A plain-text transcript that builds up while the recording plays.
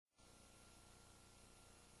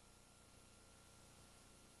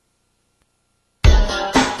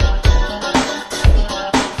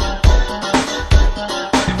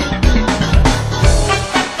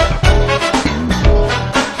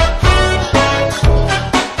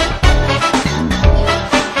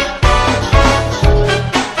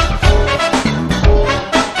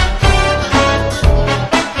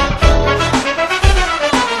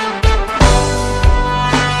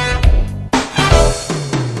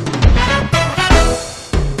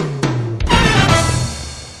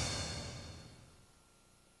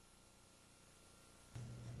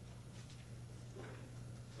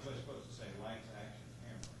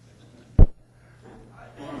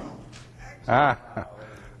Ah.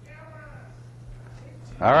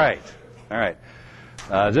 All right. All right.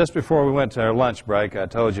 Just before we went to our lunch break, I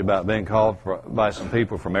told you about being called by some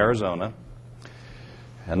people from Arizona.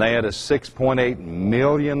 And they had a $6.8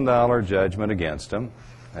 million judgment against them.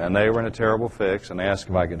 And they were in a terrible fix, and they asked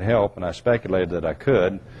if I could help, and I speculated that I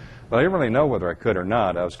could. But I didn't really know whether I could or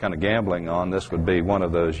not. I was kind of gambling on this would be one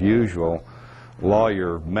of those usual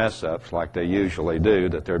lawyer mess-ups like they usually do,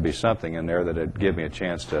 that there'd be something in there that would give me a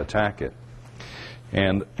chance to attack it.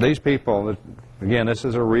 And these people, again, this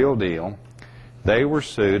is a real deal. They were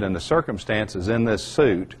sued, and the circumstances in this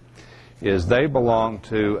suit is they belong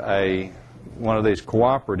to one of these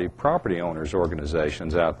cooperative property owners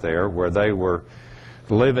organizations out there where they were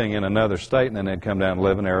living in another state, and then they'd come down and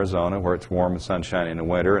live in Arizona where it's warm and sunshiny in the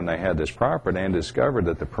winter, and they had this property and discovered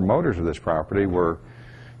that the promoters of this property were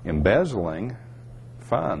embezzling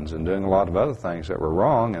funds and doing a lot of other things that were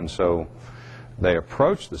wrong. And so they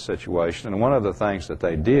approached the situation, and one of the things that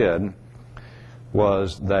they did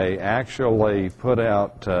was they actually put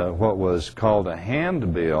out what was called a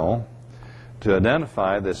handbill to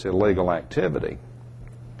identify this illegal activity.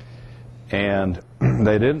 And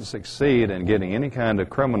they didn't succeed in getting any kind of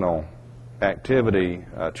criminal activity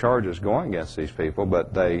charges going against these people,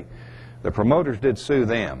 but the promoters did sue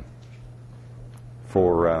them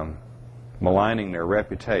for maligning their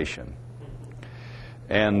reputation.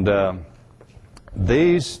 And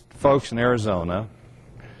these folks in Arizona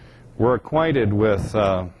were acquainted with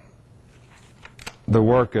the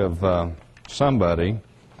work of somebody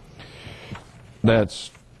that's,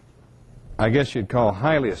 I guess you'd call,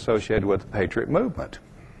 highly associated with the Patriot movement.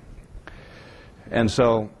 And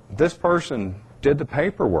so this person did the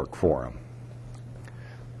paperwork for him.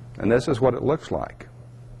 And this is what it looks like.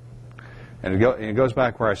 And it goes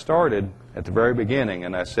back where I started at the very beginning,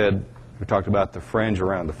 and I said, we talked about the fringe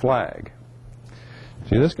around the flag.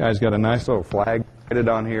 See, this guy's got a nice little flag printed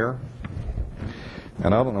on here.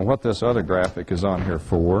 And I don't know what this other graphic is on here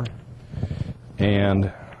for.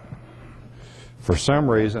 And for some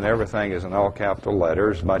reason, everything is in all capital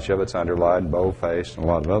letters. Much of it's underlined, bold-faced, and a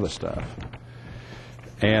lot of other stuff.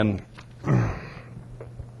 And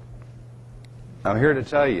I'm here to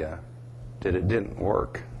tell you that it didn't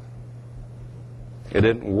work. It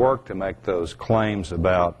didn't work to make those claims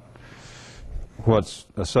about what's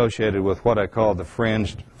associated with what I call the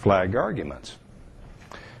fringed flag arguments.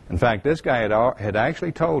 In fact, this guy had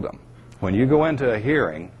actually told them, when you go into a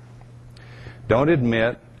hearing, don't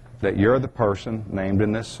admit that you're the person named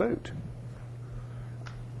in this suit.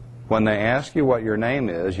 When they ask you what your name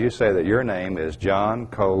is, you say that your name is John,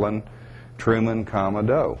 Truman,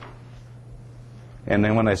 Doe. And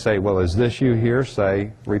then when they say, well, is this you here,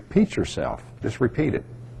 say, repeat yourself. Just repeat it.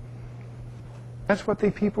 That's what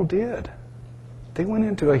the people did. They went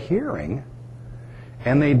into a hearing,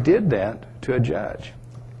 and they did that to a judge.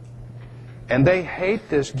 And they hate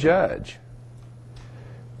this judge.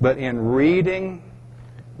 But in reading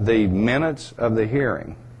the minutes of the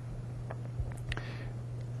hearing,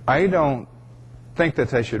 I don't think that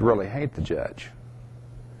they should really hate the judge.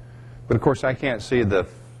 But of course I can't see the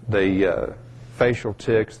facial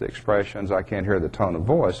tics, the expressions. I can't hear the tone of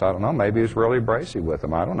voice. I don't know. Maybe he's really abrasive with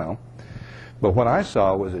them. I don't know. But what I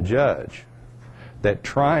saw was a judge that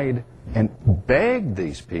tried and begged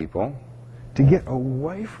these people to get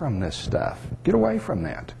away from this stuff. Get away from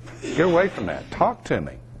that. Get away from that. Talk to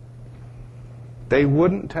me. They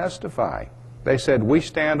wouldn't testify. They said, we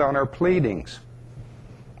stand on our pleadings.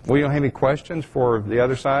 Well, you don't have any questions for the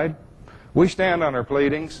other side? We stand on our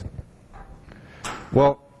pleadings.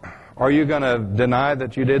 Well, are you going to deny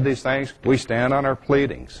that you did these things? We stand on our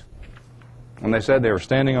pleadings. When they said they were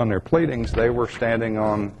standing on their pleadings, they were standing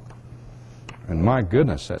on, and my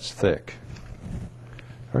goodness, that's thick.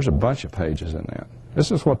 There's a bunch of pages in that. This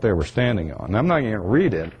is what they were standing on. And I'm not going to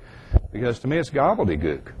read it, because to me it's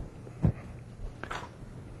gobbledygook.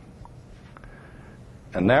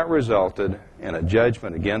 And that resulted in a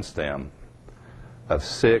judgment against them of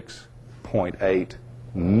 $6.8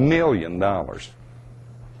 million.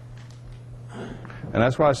 And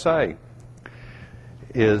that's what I say,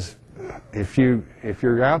 is if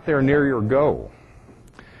you're out there near your goal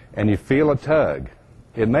and you feel a tug,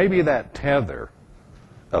 it may be that tether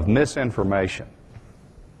of misinformation.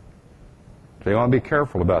 So you want to be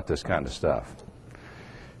careful about this kind of stuff.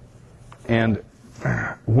 And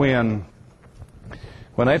when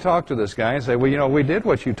they talk to this guy and say, well, you know, we did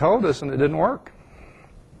what you told us and it didn't work.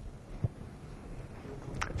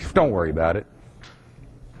 Don't worry about it.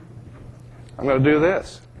 I'm going to do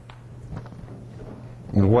this.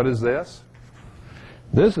 And what is this?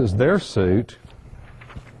 This is their suit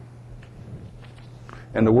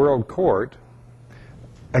in the World Court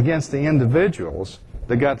against the individuals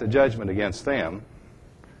that got the judgment against them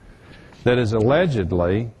that is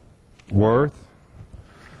allegedly worth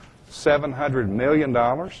 $700 million.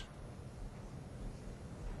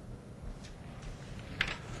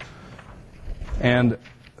 And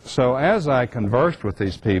so as I conversed with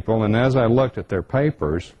these people and as I looked at their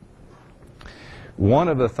papers, one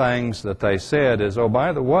of the things that they said is, oh,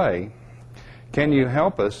 by the way, can you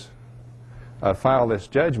help us file this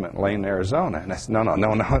judgment lien in Arizona? And I said, no,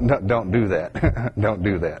 don't do that. Don't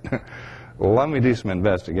do that. Well, let me do some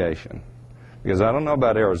investigation. Because I don't know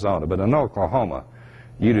about Arizona, but in Oklahoma,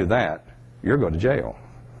 you do that, you're going to jail.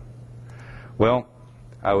 Well,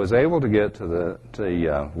 I was able to get to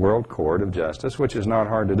the World Court of Justice, which is not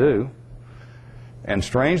hard to do, and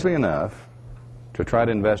strangely enough, to try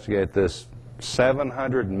to investigate this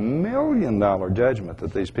 $700 million judgment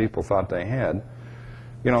that these people thought they had,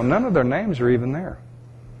 you know, none of their names are even there.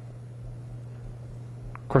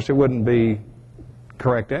 Of course, it wouldn't be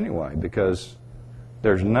correct anyway, because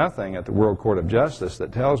there's nothing at the World Court of Justice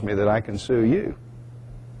that tells me that I can sue you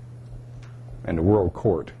in the World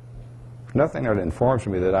Court. There's nothing that informs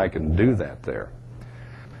me that I can do that there.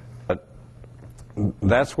 But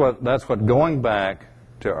that's what going back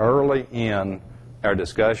to early in our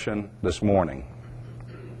discussion this morning.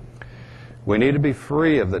 We need to be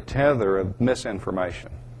free of the tether of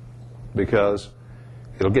misinformation, because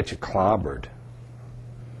it'll get you clobbered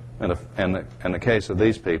in the case of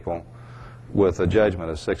these people with a judgment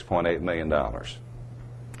of $6.8 million.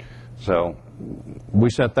 So we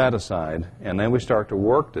set that aside, and then we start to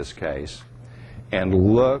work this case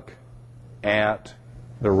and look at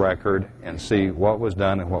the record and see what was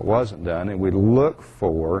done and what wasn't done, and we look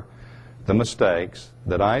for the mistakes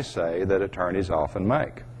that I say that attorneys often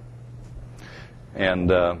make.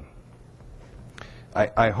 And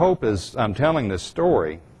I hope as I'm telling this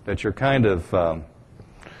story that you're kind of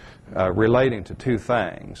relating to two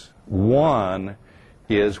things. One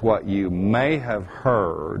is what you may have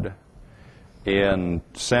heard in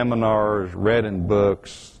seminars, read in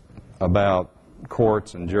books about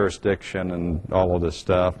courts and jurisdiction and all of this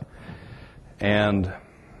stuff. And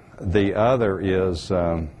the other is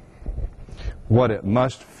what it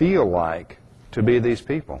must feel like to be these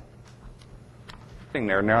people.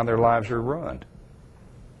 There now, their lives are ruined.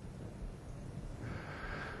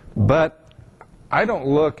 But I don't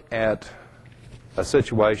look at a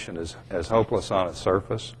situation as hopeless on its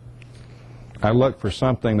surface. I look for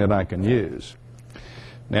something that I can use.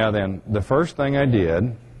 Now then, the first thing I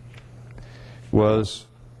did was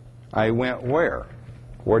I went where?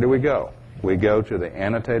 Where do we go? We go to the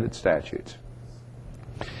annotated statutes.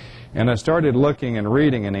 And I started looking and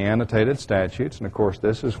reading in the annotated statutes, and of course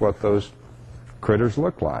this is what those critters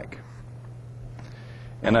look like.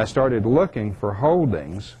 And I started looking for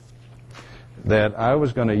holdings that I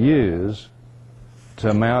was going to use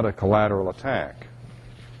to mount a collateral attack.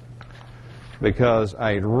 Because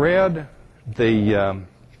I read the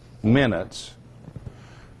minutes,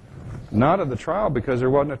 not of the trial, because there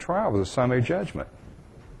wasn't a trial, it was a summary judgment.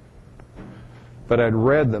 But I'd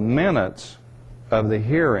read the minutes of the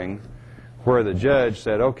hearing where the judge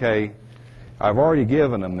said, okay, I've already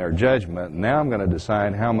given them their judgment, now I'm going to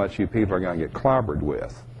decide how much you people are going to get clobbered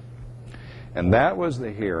with. And that was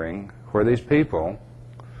the hearing where these people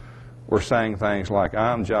were saying things like,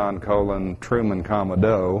 I'm John Colin Truman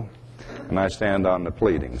Commodore, and I stand on the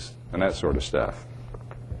pleadings, and that sort of stuff.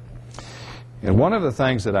 And one of the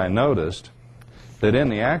things that I noticed, that in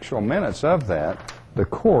the actual minutes of that, the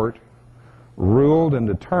court ruled and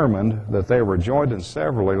determined that they were joint and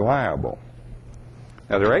severally liable.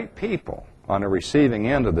 Now, there are 8 people on the receiving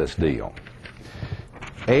end of this deal.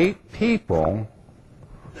 8 people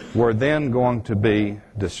were then going to be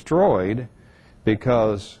destroyed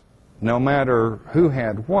because no matter who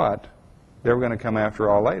had what, they were going to come after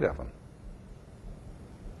all 8 of them.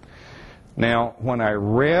 Now, when I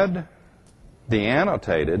read the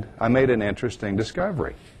annotated, I made an interesting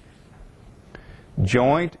discovery.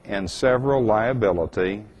 Joint and several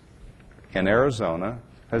liability in Arizona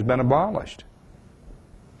has been abolished.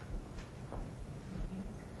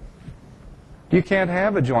 You can't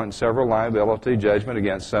have a joint and several liability judgment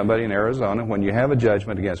against somebody in Arizona. When you have a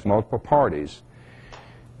judgment against multiple parties,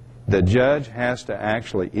 the judge has to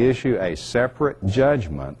actually issue a separate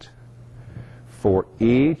judgment for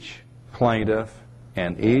each plaintiff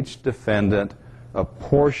and each defendant,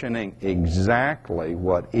 apportioning exactly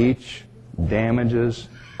what each damages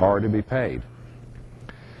are to be paid.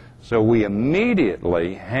 So we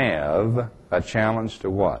immediately have a challenge to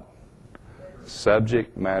what?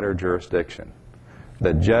 Subject matter jurisdiction.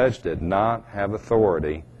 The judge did not have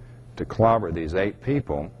authority to clobber these 8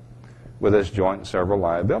 people with this joint and several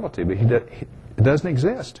liability, but it doesn't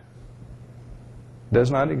exist. It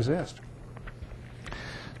does not exist.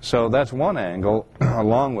 So that's one angle,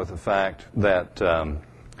 along with the fact that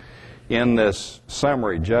in this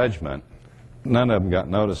summary judgment, none of them got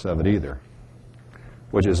notice of it either,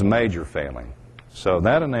 which is a major failing. So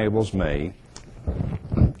that enables me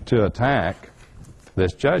to attack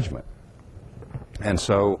this judgment. And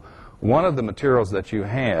so one of the materials that you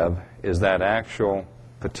have is that actual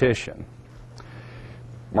petition.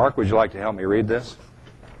 Mark, would you like to help me read this?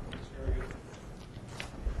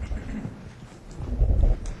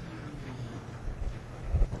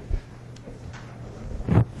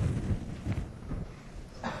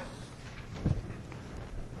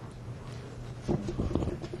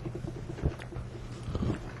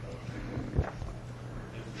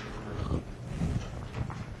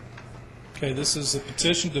 Okay, this is a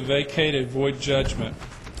petition to vacate a void judgment.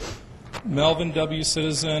 Melvin W.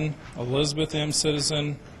 Citizen, Elizabeth M.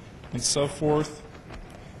 Citizen, and so forth,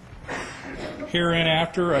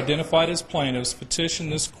 hereinafter identified as plaintiffs, petition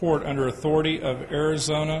this court under authority of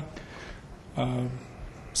Arizona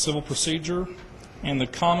civil procedure and the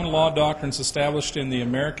common law doctrines established in the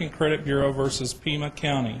American Credit Bureau versus Pima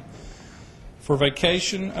County for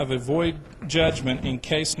vacation of a void judgment in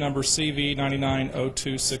case number CV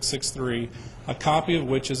 99-02663, a copy of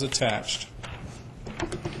which is attached.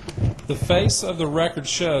 The face of the record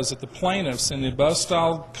shows that the plaintiffs in the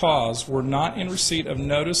above-styled cause were not in receipt of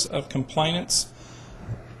notice of complainant's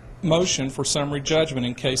motion for summary judgment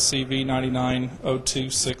in case CV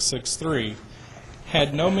 99-02663,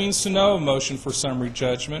 had no means to know of motion for summary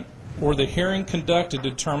judgment, or the hearing conducted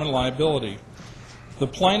to determine liability. The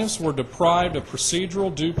plaintiffs were deprived of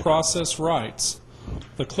procedural due process rights.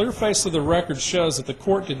 The clear face of the record shows that the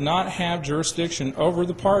court did not have jurisdiction over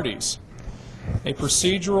the parties, a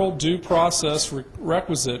procedural due process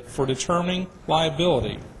requisite for determining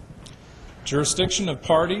liability. Jurisdiction of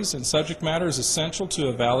parties and subject matter is essential to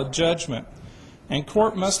a valid judgment, and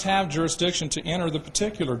court must have jurisdiction to enter the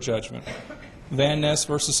particular judgment. Van Ness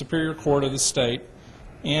versus Superior Court of the State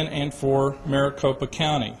in and for Maricopa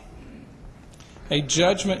County. A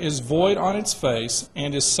judgment is void on its face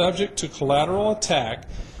and is subject to collateral attack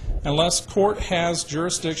unless court has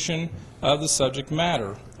jurisdiction of the subject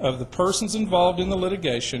matter, of the persons involved in the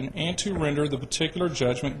litigation, and to render the particular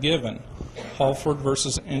judgment given. Halford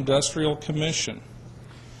versus Industrial Commission.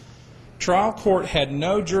 Trial court had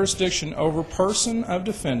no jurisdiction over person of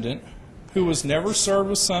defendant who was never served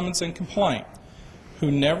with summons and complaint,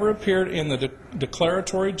 who never appeared in the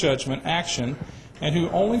declaratory judgment action, and who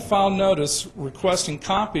only filed notice requesting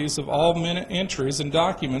copies of all minute entries and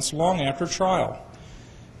documents long after trial.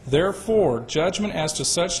 Therefore, judgment as to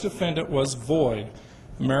such defendant was void.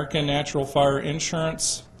 American Natural Fire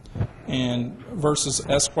Insurance and versus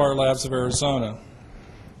Esquire Labs of Arizona.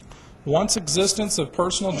 Once existence of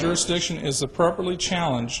personal jurisdiction is appropriately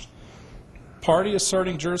challenged, party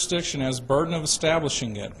asserting jurisdiction has burden of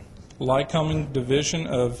establishing it. Lycoming Division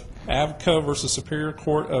of Avco versus Superior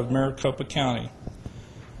Court of Maricopa County.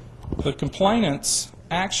 The complainant's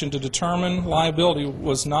action to determine liability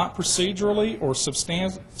was not procedurally or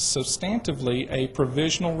substantively a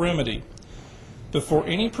provisional remedy. Before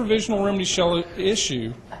any provisional remedy shall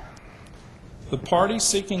issue, the party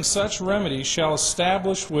seeking such remedy shall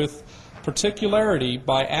establish with particularity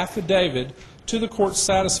by affidavit to the court's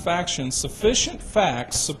satisfaction sufficient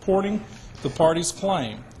facts supporting the party's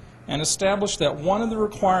claim, and establish that one of the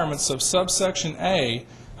requirements of subsection A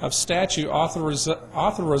of statute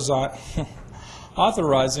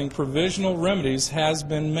authorizing provisional remedies has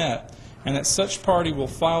been met, and that such party will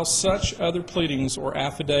file such other pleadings or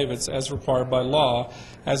affidavits as required by law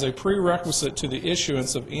as a prerequisite to the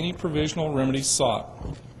issuance of any provisional remedy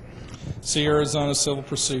sought. See Arizona Civil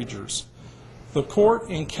Procedures. The court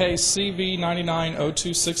in case CV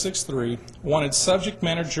 99-02663 wanted subject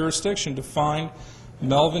matter jurisdiction to find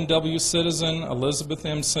Melvin W. Citizen, Elizabeth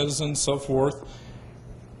M. Citizen, so forth,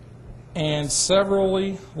 and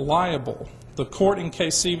severally liable. The court in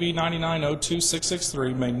case CV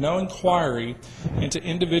 99-02663 made no inquiry into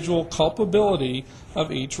individual culpability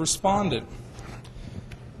of each respondent.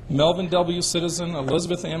 Melvin W. Citizen,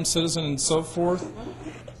 Elizabeth M. Citizen, and so forth,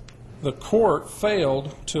 the court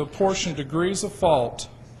failed to apportion degrees of fault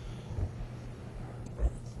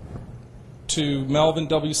to Melvin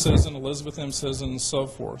W. Citizen, Elizabeth M. Citizen, and so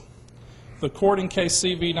forth. The court in case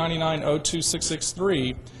CV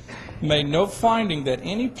 99-02663 made no finding that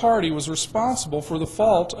any party was responsible for the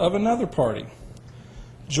fault of another party.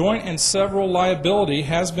 Joint and several liability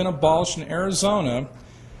has been abolished in Arizona,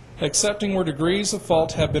 excepting where degrees of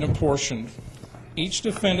fault have been apportioned. each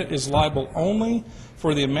defendant is liable only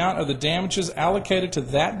for the amount of the damages allocated to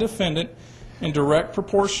that defendant in direct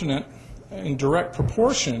proportion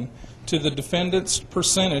to the defendant's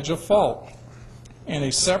percentage of fault, and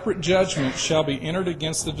a separate judgment shall be entered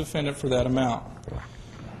against the defendant for that amount.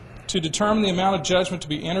 To determine the amount of judgment to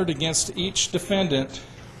be entered against each defendant,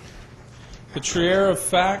 the trier of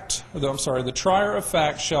fact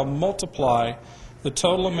shall multiply the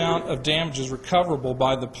total amount of damages recoverable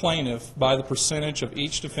by the plaintiff by the percentage of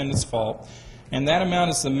each defendant's fault, and that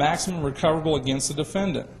amount is the maximum recoverable against the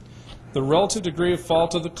defendant. The relative degree of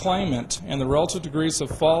fault of the claimant and the relative degrees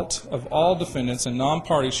of fault of all defendants and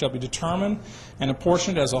non-parties shall be determined and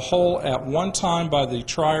apportioned as a whole at one time by the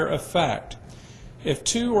trier of fact. If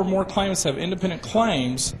two or more claimants have independent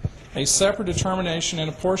claims, a separate determination and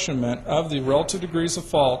apportionment of the relative degrees of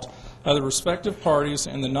fault of the respective parties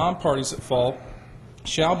and the non-parties at fault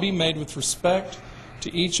shall be made with respect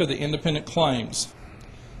to each of the independent claims.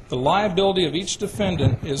 The liability of each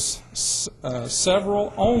defendant is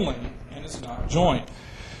several only and is not joint.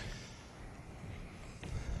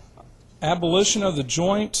 Abolition of the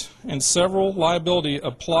joint and several liability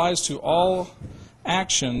applies to all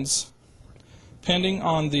actions pending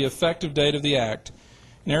on the effective date of the act.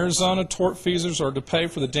 In Arizona, tortfeasors are to pay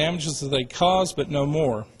for the damages that they cause, but no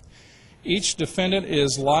more. Each defendant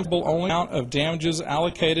is liable only for the amount of damages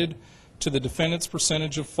allocated to the defendant's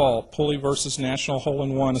percentage of fault. Pulley versus National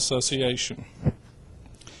Hole-in-One Association.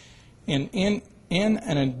 In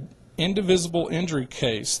an indivisible injury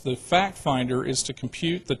case, the fact finder is to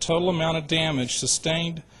compute the total amount of damage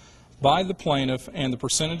sustained by the plaintiff and the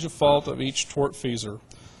percentage of fault of each tortfeasor.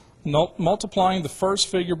 Multiplying the first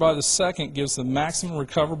figure by the second gives the maximum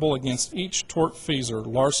recoverable against each tortfeasor.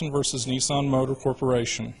 Larson versus Nissan Motor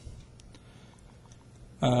Corporation.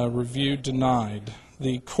 Review denied.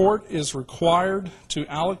 The court is required to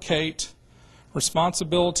allocate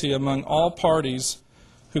responsibility among all parties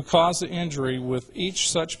who cause the injury, with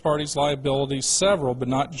each such party's liability several but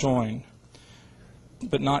not joint.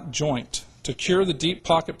 To cure the deep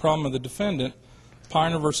pocket problem of the defendant,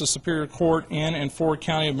 Pioneer versus Superior Court in and for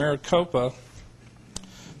County of Maricopa,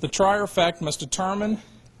 the trier of fact must determine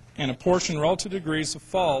and apportion relative degrees of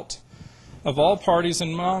fault of all parties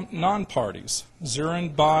and non-parties.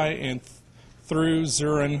 Zurin by and through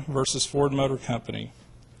Zurin versus Ford Motor Company.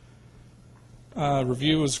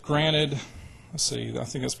 Review was granted. Let's see, I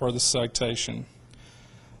think that's part of the citation.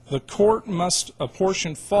 The court must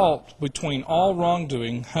apportion fault between all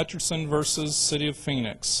wrongdoing. Hutcherson versus City of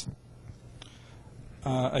Phoenix.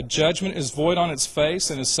 A judgment is void on its face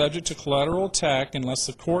and is subject to collateral attack unless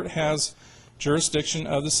the court has jurisdiction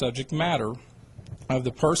of the subject matter of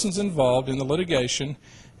the persons involved in the litigation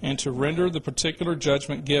and to render the particular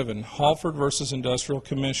judgment given. Halford versus Industrial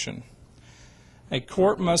Commission. A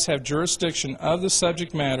court must have jurisdiction of the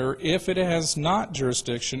subject matter. If it has not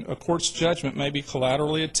jurisdiction, a court's judgment may be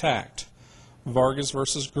collaterally attacked. Vargas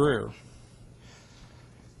versus Greer.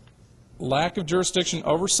 Lack of jurisdiction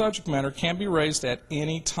over subject matter can be raised at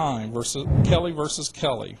any time. Kelly versus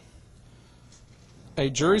Kelly. A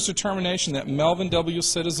jury's determination that Melvin W.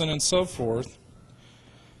 Citizen and so forth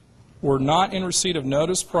were not in receipt of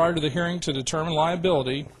notice prior to the hearing to determine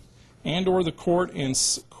liability, and or the court in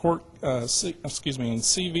CV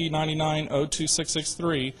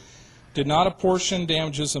 99-02663 did not apportion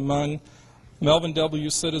damages among Melvin W.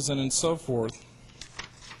 Citizen and so forth.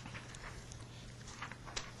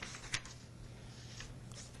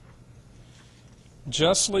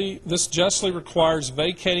 This justly requires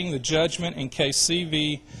vacating the judgment in case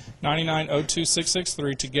CV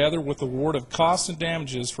 99-02663 together with award of costs and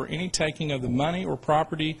damages for any taking of the money or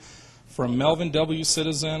property from Melvin W.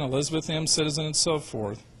 Citizen, Elizabeth M. Citizen, and so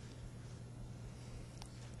forth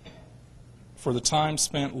for the time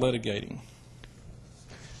spent litigating.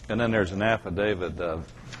 And then there's an affidavit,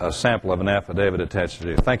 a sample of an affidavit attached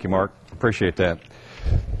to it. Thank you, Mark. Appreciate that.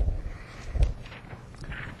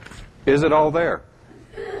 Is it all there?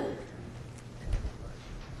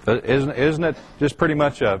 Isn't it just pretty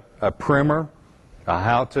much a primer, a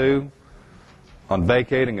how-to on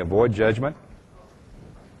vacating a void judgment?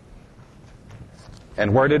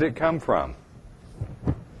 And where did it come from?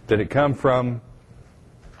 Did it come from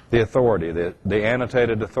the authority, the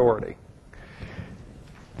annotated authority?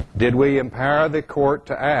 Did we empower the court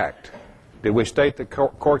to act? Did we state the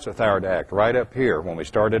court's authority to act right up here when we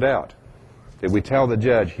started out? Did we tell the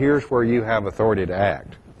judge, here's where you have authority to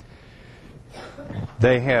act?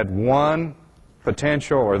 They had one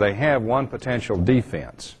potential, or they have one potential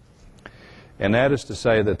defense, and that is to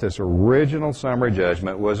say that this original summary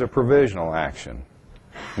judgment was a provisional action.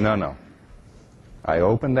 No. I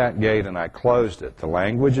opened that gate and I closed it. The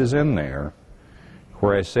language is in there.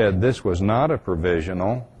 where I said this was not a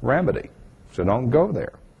provisional remedy. So don't go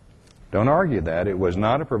there. Don't argue that. It was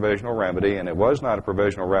not a provisional remedy, and it was not a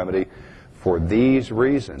provisional remedy for these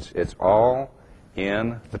reasons. It's all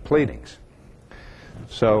in the pleadings.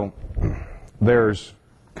 So there's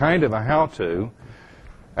kind of a how-to,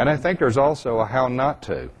 and I think there's also a how not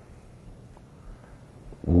to.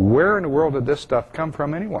 Where in the world did this stuff come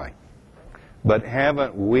from anyway? But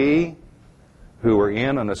haven't we, who are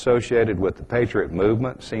in and associated with the Patriot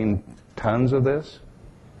movement, seen tons of this?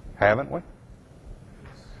 Haven't we?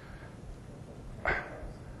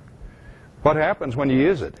 What happens when you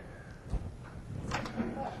use it?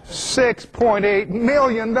 $6.8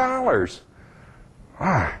 million.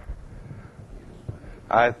 Ah.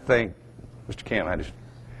 I think, Mr. Kim, the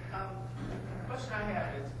question I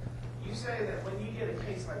have is, you say that when you get a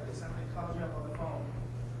case like this, somebody calls you up on the phone,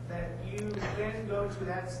 that you then go to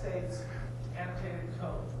that state's annotated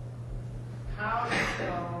code. How do you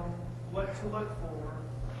know what to look for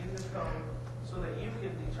in the code so that you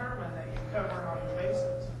can determine that you cover it on your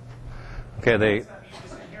basis? Okay, Is that something you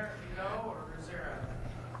just inherently know, or is there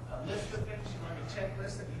a list of things, like a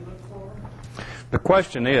checklist that you look for? the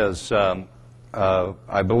question is,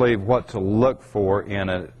 I believe, what to look for in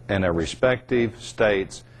a respective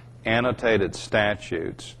state's annotated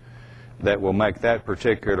statutes that will make that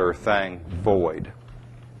particular thing void.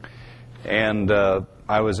 And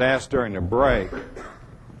I was asked during the break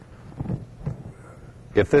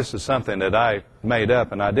if this is something that I made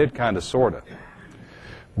up, and I did kind of, sort of.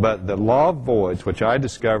 But the law of voids, which I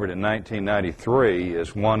discovered in 1993,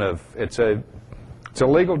 is one of, it's a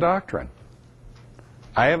legal doctrine.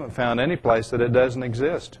 I haven't found any place that it doesn't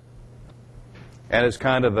exist. And it's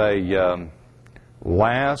kind of a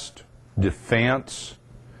last defense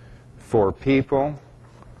for people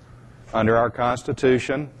under our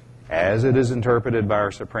Constitution, as it is interpreted by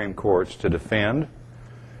our Supreme Courts, to defend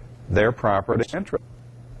their property interest.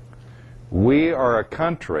 We are a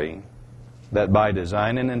country that by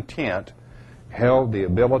design and intent held the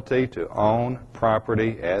ability to own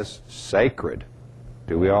property as sacred.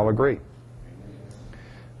 Do we all agree?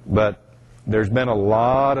 But there's been a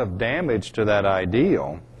lot of damage to that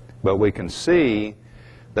ideal, but we can see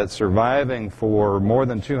that surviving for more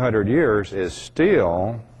than 200 years is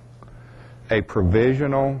still a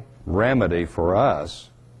provisional remedy for us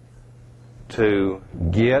to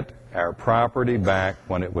get our property back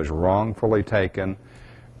when it was wrongfully taken,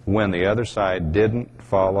 when the other side didn't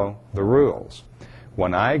follow the rules.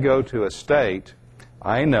 When I go to a state,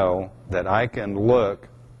 I know that I can look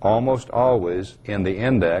almost always in the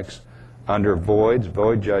index under voids,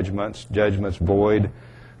 void judgments, judgments void,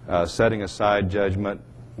 setting aside judgment.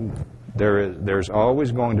 There's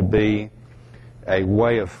always going to be a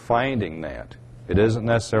way of finding that. It isn't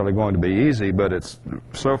necessarily going to be easy, but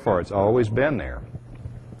so far it's always been there.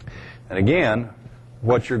 And again,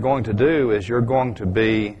 what you're going to do is you're going to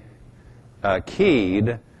be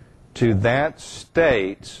keyed to that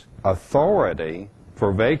state's authority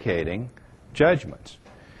for vacating judgments.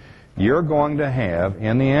 You're going to have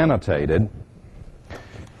in the annotated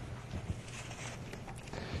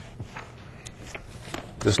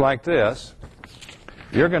just like this,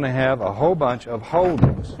 you're going to have a whole bunch of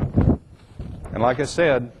holdings. And like I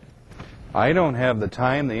said, I don't have the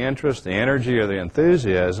time, the interest, the energy, or the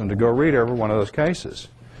enthusiasm to go read every one of those cases.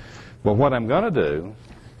 But what I'm going to do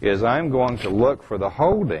is I'm going to look for the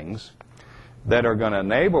holdings that are going to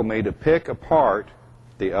enable me to pick apart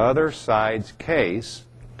the other side's case,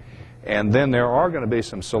 and then there are going to be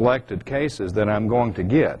some selected cases that I'm going to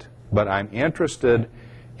get. But I'm interested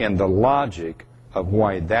in the logic of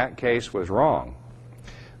why that case was wrong.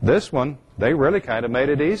 This one, they really kind of made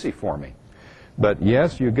it easy for me. But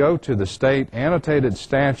yes, you go to the state annotated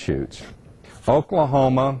statutes.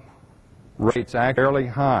 Oklahoma rates fairly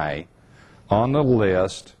high on the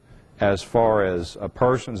list as far as a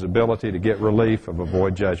person's ability to get relief of a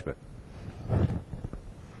void judgment.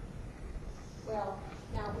 Well,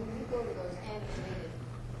 now when you go to those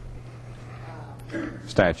annotated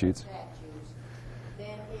Statutes.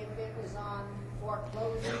 then if it was on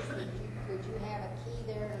foreclosures, would you have a key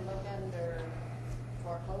there to look under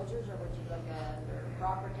foreclosures, or would you look under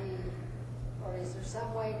property? Or is there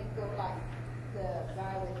some way to go like the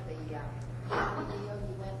guy with the county deal,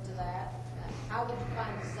 you went to that? How would you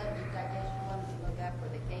find the subject, I guess, you wanted to look up, or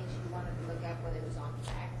the case you wanted to look up, whether it was on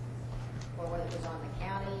tax, or whether it was on the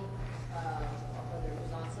county, or whether it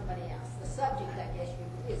was on somebody else? The subject, I guess,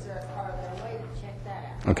 are there a way to check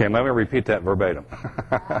that out? Okay, let me repeat that verbatim.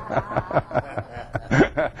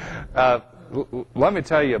 Let me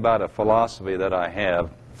tell you about a philosophy that I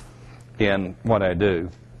have in what I do.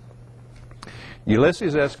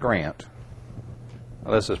 Ulysses S. Grant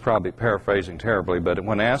this is probably paraphrasing terribly, but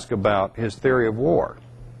when asked about his theory of war,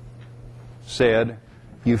 said,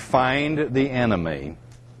 you find the enemy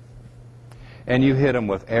and you hit him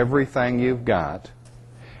with everything you've got,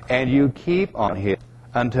 and you keep on hitting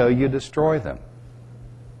until you destroy them.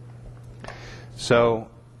 So,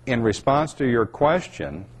 in response to your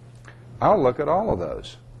question, I'll look at all of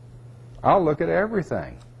those. I'll look at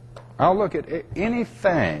everything. I'll look at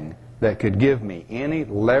anything that could give me any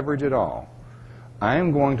leverage at all. I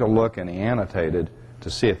am going to look in the annotated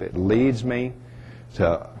to see if it leads me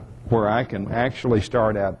to where I can actually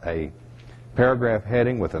start out a paragraph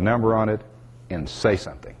heading with a number on it and say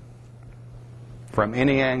something from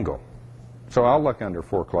any angle. So I'll look under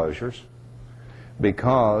foreclosures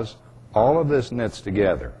because all of this knits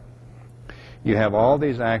together. You have all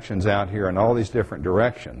these actions out here in all these different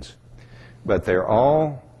directions, but they're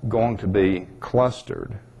all going to be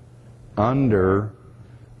clustered under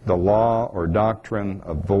the law or doctrine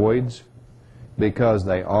of voids because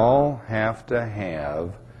they all have to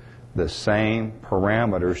have the same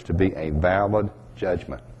parameters to be a valid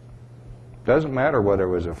judgment. Doesn't matter whether it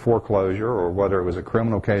was a foreclosure or whether it was a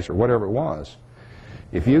criminal case or whatever it was.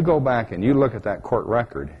 If you go back and you look at that court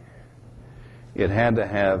record, it had to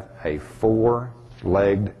have a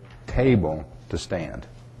four-legged table to stand.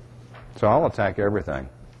 So I'll attack everything.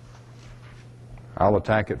 I'll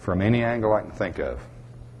attack it from any angle I can think of.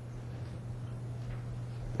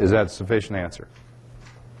 Is that a sufficient answer?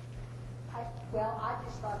 Well, I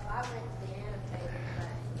just thought if I went to the annotated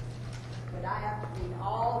thing, would I have to read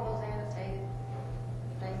all of those annotated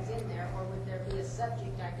things in there, or would there be a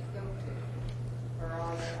subject I could go to? Or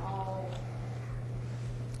are they all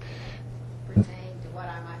pertain to what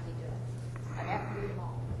I might be doing? I'd have to read them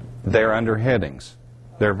all. They're under headings.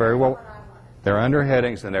 They're very well. They're under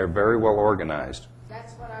headings and they're very well organized.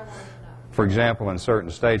 That's what I wanted to know. For example, in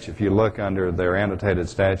certain states, if you look under their annotated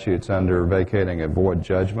statutes under vacating a void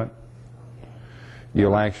judgment,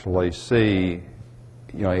 you'll actually see,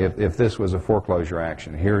 you know, if this was a foreclosure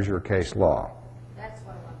action, here's your case law. That's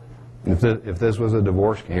what I wanted to know. If this was a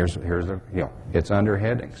divorce, here's the, you know, it's under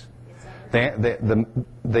headings. The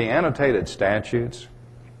annotated statutes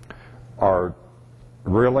are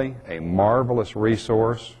really a marvelous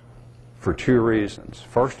resource for two reasons.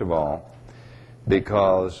 First of all,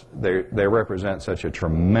 because they represent such a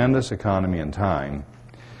tremendous economy in time,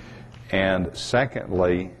 and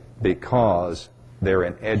secondly, because they're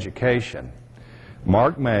in education.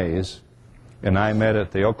 Mark Mays and I met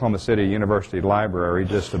at the Oklahoma City University Library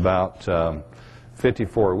just about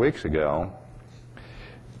 54 weeks ago,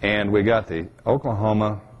 and we got the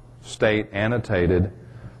Oklahoma State annotated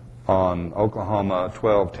on Oklahoma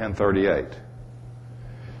 12-1038.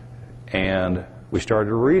 And we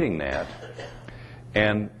started reading that,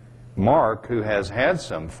 and Mark, who has had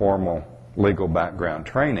some formal legal background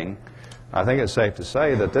training, I think it's safe to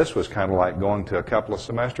say that this was kind of like going to a couple of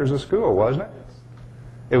semesters of school, wasn't it?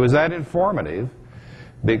 It was that informative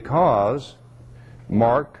because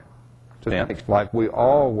Mark, like we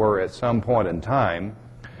all were at some point in time,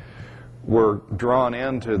 were drawn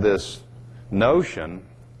into this notion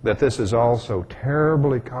that this is all so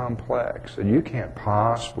terribly complex and you can't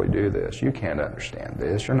possibly do this. You can't understand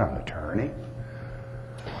this. You're not an attorney.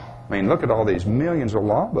 I mean, look at all these millions of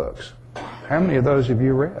law books. How many of those have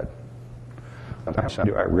you read? How much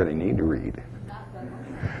do I really need to read?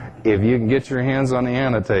 If you can get your hands on the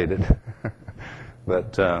annotated.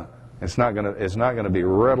 But it's not going to be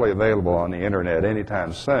readily available on the internet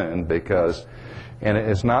anytime soon because, and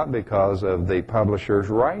it's not because of the publisher's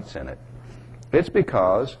rights in it. It's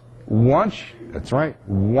because once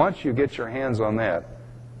you get your hands on that,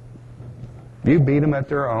 you beat them at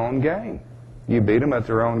their own game. You beat them at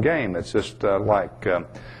their own game. It's just like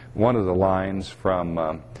one of the lines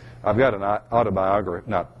from, I've got a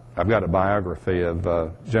biography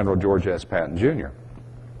of General George S. Patton, Jr.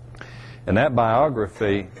 And that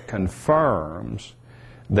biography confirms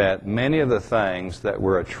that many of the things that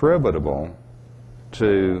were attributable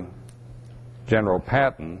to General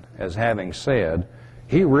Patton as having said,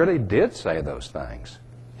 he really did say those things.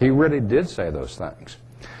 He really did say those things.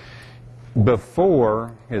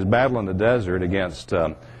 Before his battle in the desert against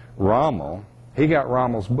Rommel, he got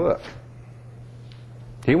Rommel's book.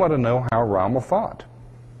 He wanted to know how Rommel fought.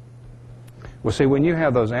 Well, see, when you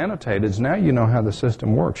have those annotateds, now you know how the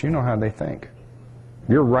system works. You know how they think.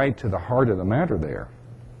 You're right to the heart of the matter there.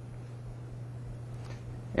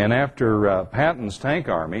 And after Patton's tank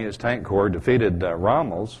army, his tank corps, defeated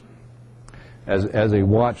Rommel's, as he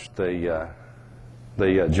watched the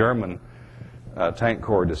German tank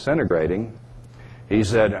corps disintegrating, he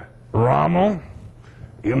said, "Rommel,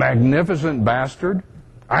 you magnificent bastard,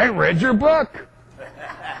 I read your book."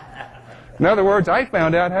 In other words, I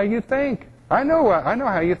found out how you think. I know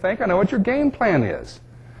how you think. I know what your game plan is.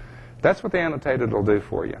 That's what the annotated will do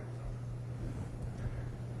for you.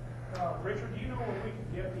 Richard, do you know where we can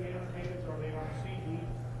get the annotated? Are they on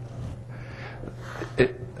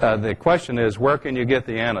CD? The question is, where can you get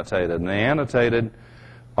the annotated? And the annotated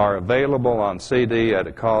are available on CD at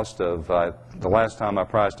a cost of, the last time I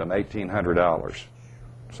priced them, $1,800.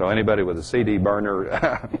 So anybody with a CD burner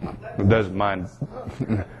doesn't mind.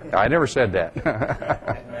 I never said that.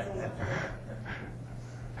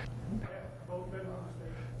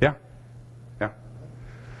 Yeah. Yeah.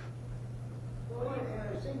 Well,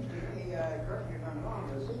 it seems to me, correct me if I'm wrong,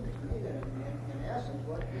 but it seems to me that in essence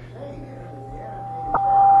what you're saying is that the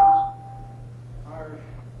annotated statutes are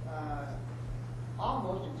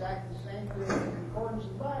almost exactly the same as the concordance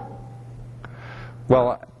of the Bible.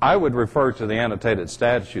 Well, I would refer to the annotated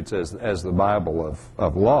statutes as the Bible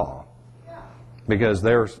of law, because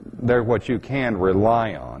they're what you can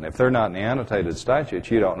rely on. If they're not in the annotated statutes,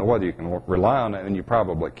 you don't know whether you can rely on it, and you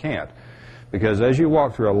probably can't. Because as you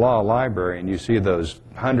walk through a law library and you see those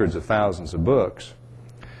hundreds of thousands of books,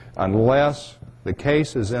 unless the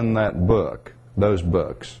cases in that book, those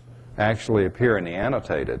books, actually appear in the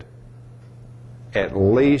annotated, at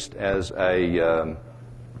least as a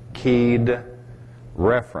keyed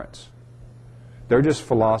reference, they're just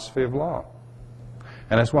philosophy of law.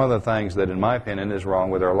 And that's one of the things that, in my opinion, is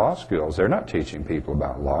wrong with our law schools. They're not teaching people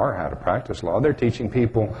about law or how to practice law. They're teaching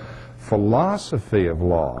people philosophy of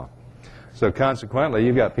law. So consequently,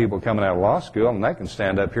 you've got people coming out of law school, and they can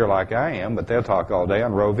stand up here like I am, but they'll talk all day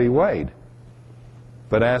on Roe v. Wade.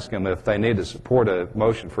 But ask them if they need to support a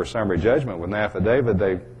motion for summary judgment with an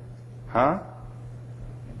affidavit, huh?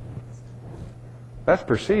 That's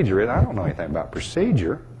procedure. I don't know anything about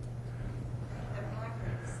procedure. The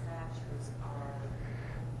practical statutes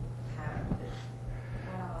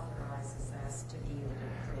what authorizes us to be able to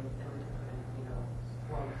print them,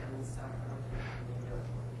 quote them and stuff.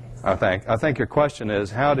 I think your question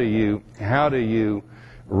is, how do you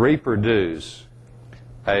reproduce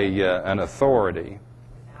an authority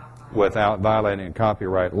without violating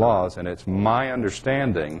copyright laws? And it's my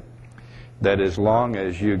understanding that as long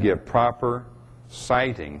as you give proper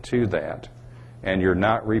citing to that and you're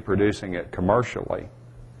not reproducing it commercially,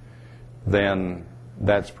 then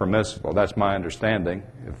that's permissible. That's my understanding.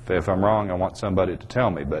 If I'm wrong, I want somebody to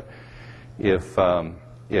tell me. But if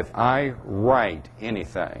I write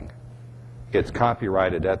anything, it's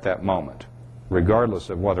copyrighted at that moment, regardless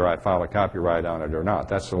of whether I file a copyright on it or not.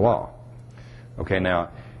 That's the law. Okay, now,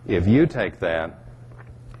 if you take that,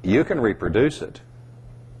 you can reproduce it,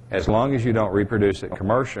 as long as you don't reproduce it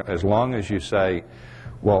commercially, as long as you say,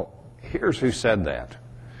 well, here's who said that.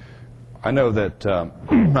 I know that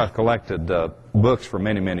I've collected books for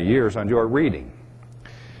many, many years. I enjoy reading.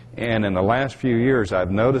 And in the last few years,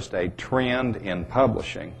 I've noticed a trend in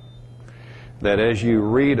publishing that as you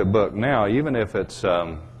read a book now, even if it's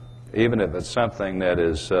something that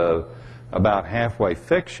is about halfway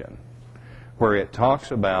fiction, where it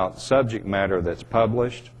talks about subject matter that's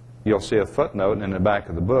published, you'll see a footnote, and in the back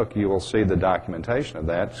of the book you will see the documentation of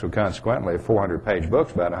that. So consequently, a 400-page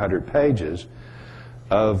book's about 100 pages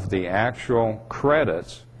of the actual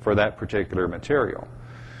credits for that particular material.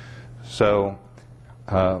 So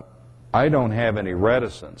I don't have any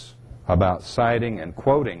reticence about citing and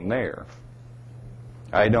quoting there.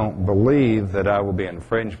 I don't believe that I will be in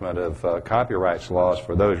infringement of copyright laws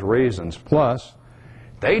for those reasons. Plus,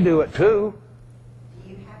 they do it too. Do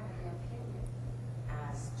you have an opinion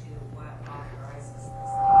as to what authorizes the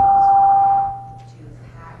state to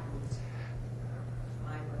patent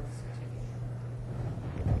my birth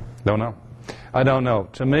certificate? Don't know. I don't know.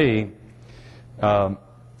 To me,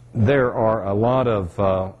 there are a lot of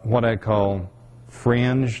what I call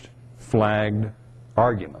fringed, flagged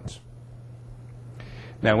arguments.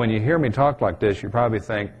 Now, when you hear me talk like this, you probably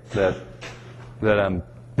think that I'm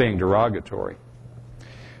being derogatory.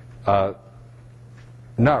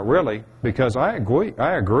 Not really, because I agree.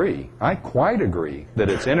 I quite agree that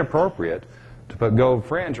it's inappropriate to put gold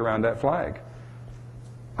fringe around that flag.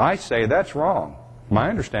 I say that's wrong. My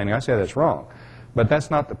understanding, I say that's wrong. But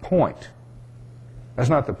that's not the point. That's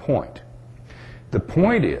not the point. The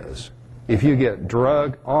point is, if you get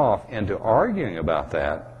drug off into arguing about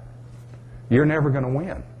that, you're never going to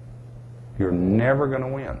win. You're never going to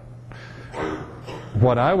win.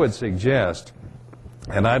 What I would suggest,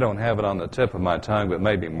 and I don't have it on the tip of my tongue, but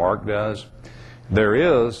maybe Mark does, there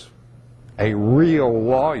is a real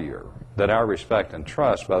lawyer that I respect and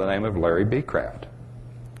trust by the name of Larry Beecraft.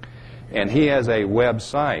 And he has a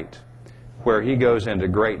website where he goes into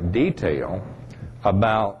great detail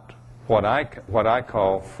about what I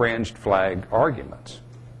call fringed flag arguments.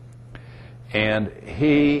 And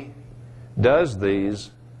he does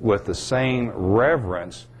these with the same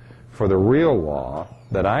reverence for the real law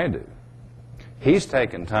that I do. He's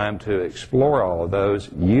taken time to explore all of those.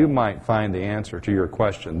 You might find the answer to your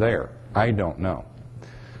question there. I don't know.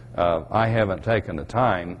 I haven't taken the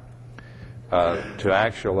time to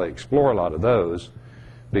actually explore a lot of those,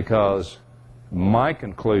 because my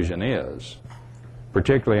conclusion is,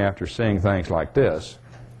 particularly after seeing things like this,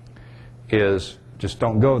 is just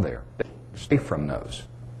don't go there. Stay from those.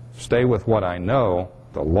 Stay with what I know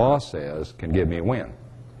the law says can give me a win.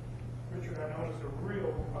 Richard, I noticed a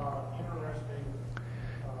real interesting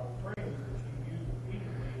phrase that you use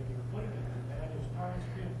repeatedly in your pleadings, and that is time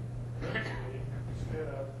spent litigating instead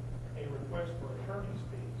of a request for attorney's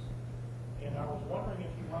fees. And I was wondering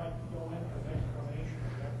if you might go into an explanation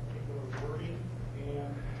of that particular wording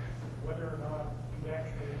and whether or not you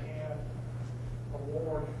actually had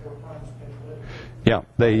award for time spent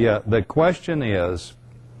litigating. Yeah, the question is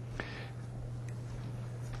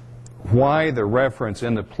why the reference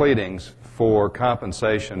in the pleadings for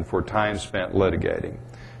compensation for time spent litigating.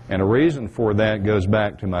 And a reason for that goes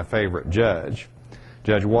back to my favorite judge,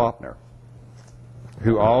 Judge Wapner,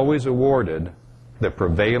 who always awarded the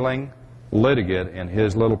prevailing litigant in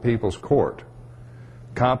his little people's court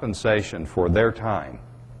compensation for their time.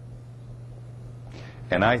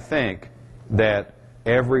 And I think that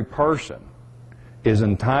every person is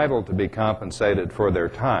entitled to be compensated for their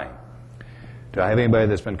time. Do I have anybody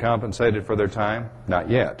that's been compensated for their time? Not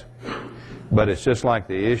yet. But it's just like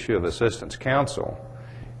the issue of assistance counsel.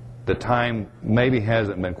 The time maybe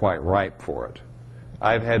hasn't been quite ripe for it.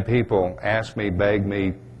 I've had people ask me, beg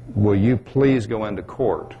me, will you please go into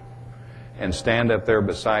court and stand up there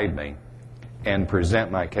beside me and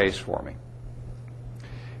present my case for me?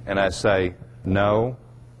 And I say, no,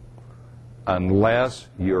 unless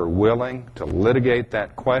you're willing to litigate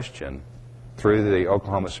that question through the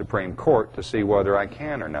Oklahoma Supreme Court to see whether I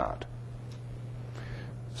can or not.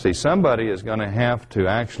 See, somebody is going to have to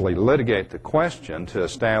actually litigate the question to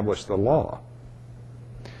establish the law.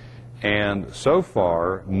 And so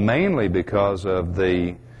far, mainly because of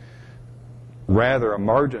the rather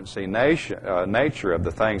emergency nature of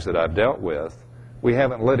the things that I've dealt with, we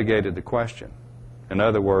haven't litigated the question. In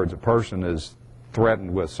other words, a person is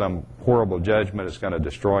threatened with some horrible judgment that's going to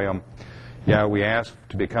destroy them. Yeah, we ask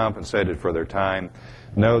to be compensated for their time.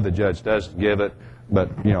 No, the judge doesn't give it, but,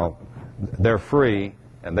 you know, they're free,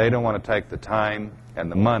 and they don't want to take the time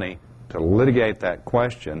and the money to litigate that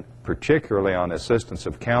question, particularly on assistance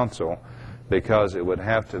of counsel, because it would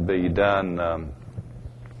have to be done,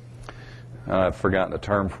 I've forgotten the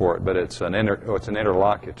term for it, but it's an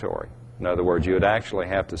interlocutory. In other words, you would actually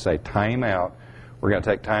have to say, time out, we're going to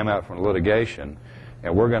take time out from litigation,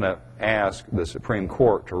 and we're going to ask the Supreme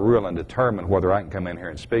Court to rule and determine whether I can come in here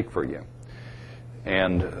and speak for you.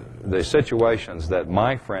 And the situations that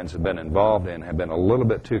my friends have been involved in have been a little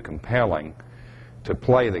bit too compelling to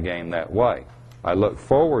play the game that way. I look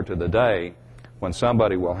forward to the day when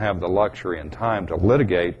somebody will have the luxury and time to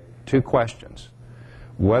litigate two questions: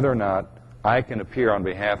 whether or not I can appear on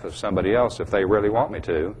behalf of somebody else if they really want me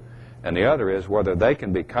to, and the other is whether they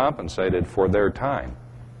can be compensated for their time.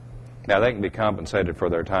 Now, they can be compensated for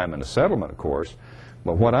their time in a settlement, of course,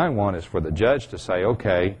 but what I want is for the judge to say,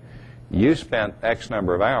 okay, you spent X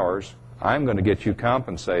number of hours, I'm going to get you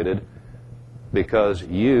compensated because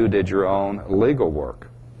you did your own legal work.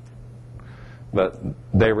 But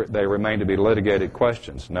they remain to be litigated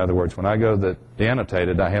questions. In other words, when I go to the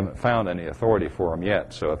annotated, I haven't found any authority for them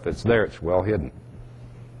yet, so if it's there, it's well hidden.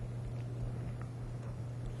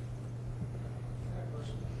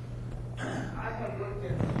 I have looked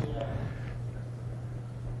at the,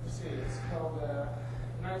 let's see, it's called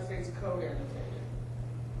United States Code Annotated.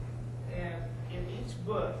 And in each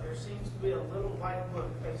book, there seems to be a little white book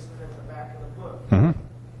pasted at the back of the book. Mm-hmm.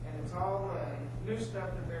 And it's all new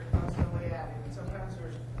stuff that they're constantly adding. And sometimes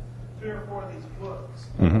there's 3 or 4 of these books.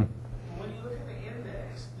 Mm-hmm. And when you look at the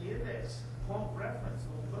index won't reference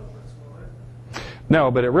those booklets, will it?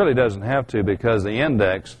 No, but it really doesn't have to, because the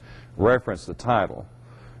index references the title.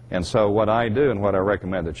 And so what I do and what I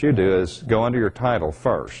recommend that you do is go under your title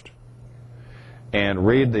first and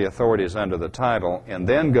read the authorities under the title, and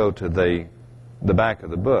then go to the back of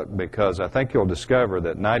the book, because I think you'll discover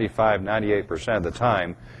that 95–98% of the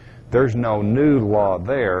time there's no new law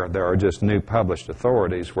there. There are just new published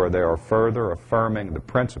authorities where they are further affirming the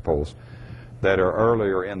principles that are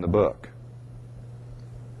earlier in the book.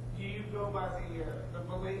 Do you go by the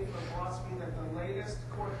belief or philosophy that the latest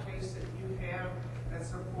court case that you have that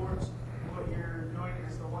supports what you're doing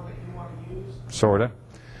is the one that you want to use? Sort of.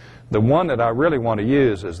 The one that I really want to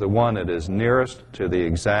use is the one that is nearest to the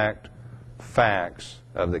exact facts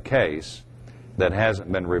of the case that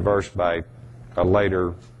hasn't been reversed by a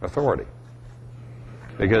later authority.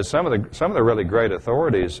 Because some of the really great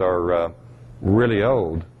authorities are really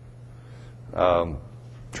old.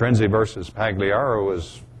 Trenzi versus Pagliaro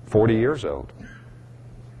is 40 years old.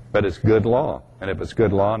 But it's good law. And if it's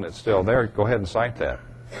good law and it's still there, go ahead and cite that.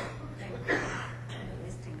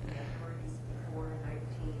 Listing the authorities before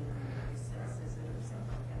 1936, is it, or something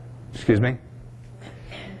like that? Excuse me?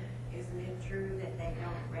 Isn't it true that they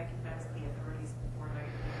don't recognize the authorities before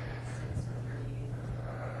 1936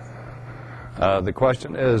 or 38?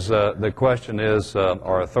 The question is,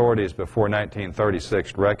 are authorities before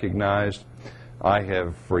 1936 recognized? I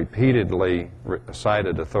have repeatedly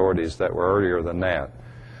cited authorities that were earlier than that.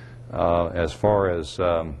 As far as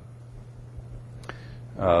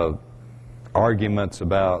arguments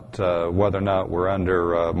about whether or not we're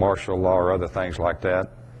under martial law or other things like that,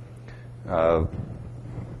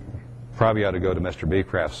 probably ought to go to Mr.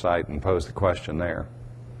 Beecraft's site and pose the question there,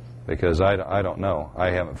 because I don't know.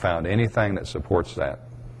 I haven't found anything that supports that.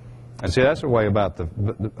 And see, that's the way about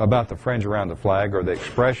the fringe around the flag, or the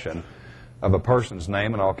expression of a person's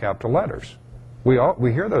name in all capital letters. We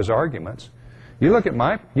hear those arguments. You look at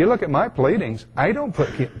my pleadings. I don't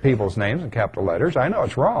put people's names in capital letters. I know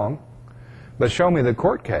it's wrong, but show me the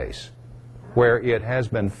court case where it has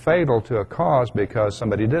been fatal to a cause because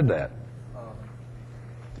somebody did that.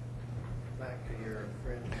 Back to your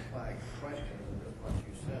fringe flag question, and what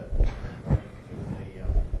you said, to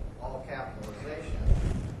the all capitalization.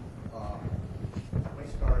 We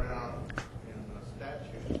started out in the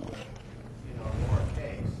statute with,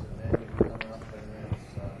 lowercase, and then you come up and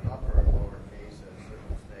it's upper and lowercase at a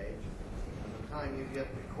certain stage. And the time you get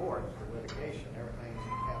to court for litigation, everything's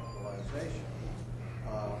in capitalization.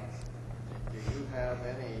 Do you have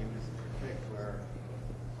any particular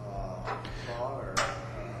thought, or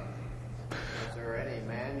is there any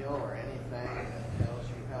manual or anything that tells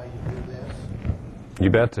you how you do this? You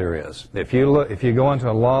bet there is. If you go into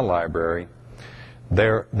a law library,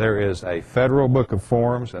 there is a federal book of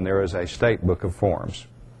forms and there is a state book of forms.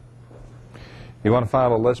 You want to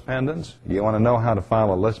file a lis pendens? You want to know how to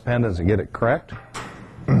file a lis pendens and get it correct?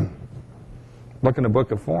 Look in the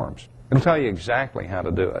book of forms. It'll tell you exactly how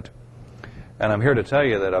to do it. And I'm here to tell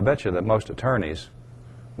you that I bet you that most attorneys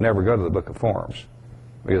never go to the book of forms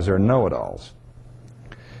because they're know-it-alls.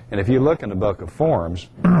 And if you look in the book of forms,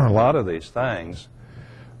 a lot of these things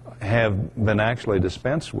have been actually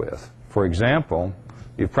dispensed with. For example,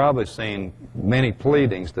 you've probably seen many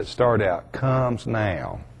pleadings that start out, comes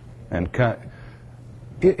now. And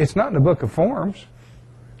it's not in the book of forms.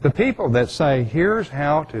 The people that say, here's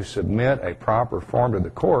how to submit a proper form to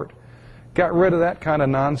the court, got rid of that kind of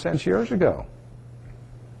nonsense years ago.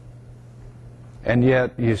 And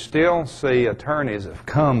yet you still see attorneys that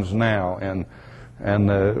comes now and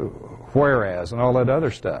whereas and all that other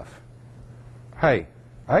stuff. Hey,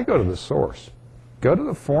 I go to the source. Go to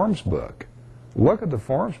the forms book. Look at the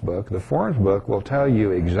forms book. The forms book will tell you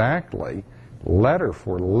exactly, letter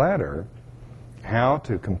for letter, how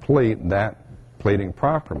to complete that pleading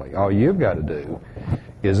properly. All you've got to do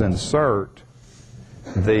is insert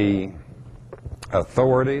the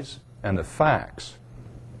authorities and the facts.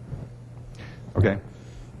 Okay.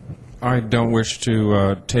 I don't wish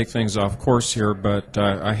to take things off course here, but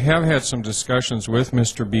I have had some discussions with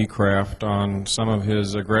Mr. Beecraft on some of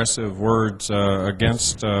his aggressive words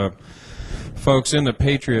against folks in the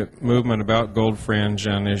Patriot movement about gold fringe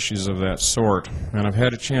and issues of that sort. And I've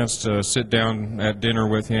had a chance to sit down at dinner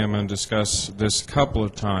with him and discuss this a couple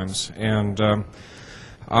of times. And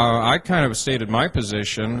I kind of stated my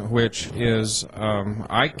position, which is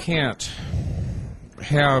I can't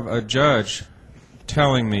have a judge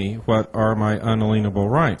telling me what are my unalienable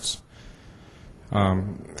rights.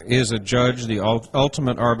 Is a judge the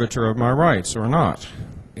ultimate arbiter of my rights or not?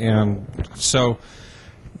 And so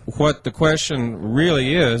what the question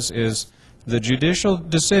really is the judicial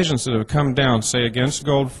decisions that have come down, say, against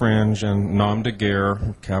gold fringe and nom de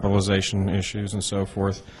guerre, capitalization issues and so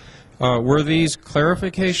forth, were these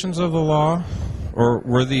clarifications of the law, or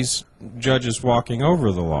were these judges walking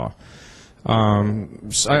over the law?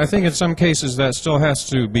 I think in some cases that still has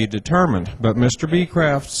to be determined, but Mr.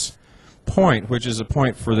 Beecraft's point, which is a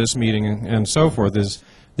point for this meeting and so forth, is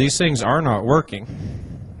these things are not working,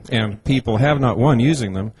 and people have not won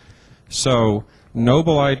using them. So,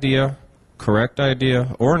 noble idea, correct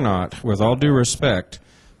idea, or not, with all due respect,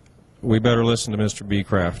 we better listen to Mr.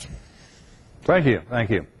 Beecraft. Thank you. Thank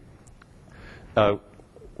you.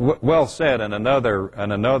 Well said, and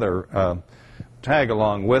another tag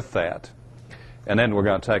along with that and then we're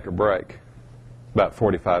going to take a break. About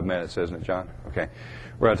 45 minutes, isn't it, John? Okay.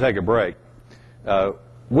 We're going to take a break.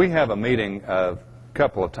 We have a meeting a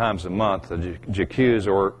couple of times a month. The JACU's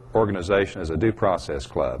organization is a due process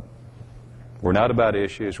club. We're not about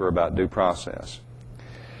issues, we're about due process.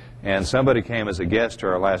 And somebody came as a guest to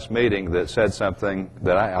our last meeting that said something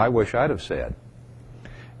that I wish I'd have said.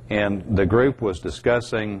 And the group was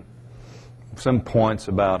discussing some points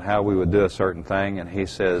about how we would do a certain thing, and he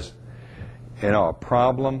says, you know, a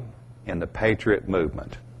problem in the patriot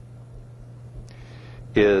movement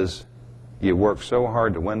is you work so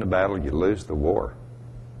hard to win the battle, you lose the war.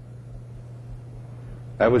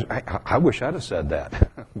 I wish I'd have said that.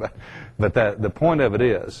 but the point of it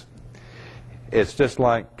is, it's just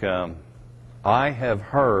like I have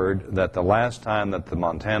heard that the last time that the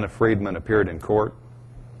Montana freedmen appeared in court,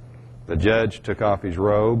 the judge took off his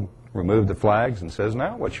robe, removed the flags, and says,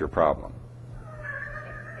 now what's your problem?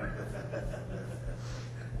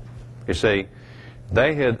 You see,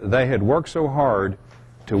 they had worked so hard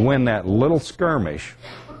to win that little skirmish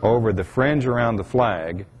over the fringe around the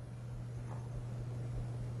flag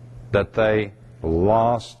that they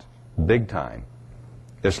lost big time.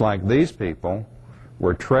 It's like these people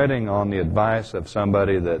were treading on the advice of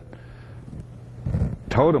somebody that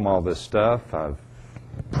told them all this stuff.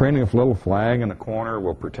 Printing a little flag in the corner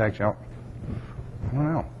will protect you. I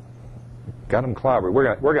don't know. Got them clobbered.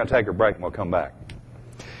 We're going to take a break and we'll come back.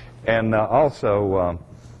 And also,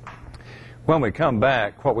 when we come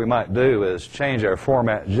back, what we might do is change our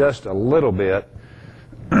format just a little bit.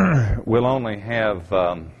 We'll only have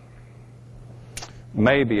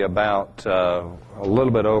maybe about a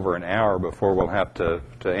little bit over an hour before we'll have to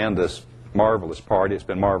end this marvelous party. It's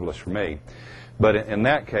been marvelous for me. But in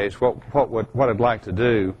that case, what I'd like to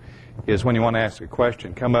do is when you want to ask a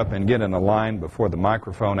question, come up and get in a line before the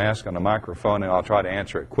microphone, ask on the microphone, and I'll try to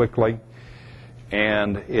answer it quickly.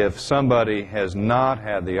 And if somebody has not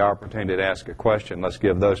had the opportunity to ask a question, let's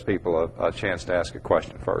give those people a chance to ask a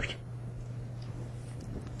question first.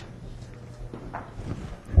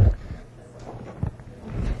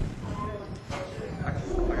 I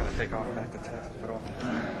gotta take off back the test.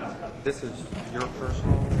 This is your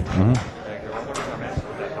personal. I'm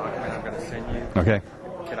asking that document I'm going to send you. Okay.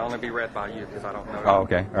 Can only be read by you because I don't know. Oh,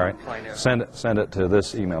 okay. All right. Send it to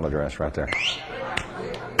this email address right there.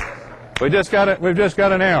 We've just got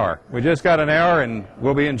an hour. We just got an hour, and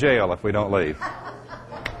we'll be in jail if we don't leave.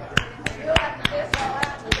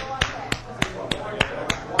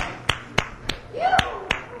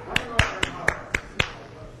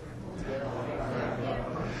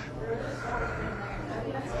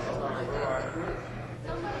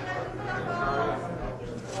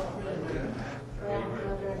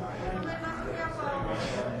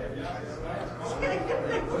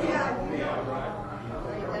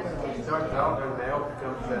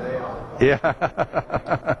 Yeah.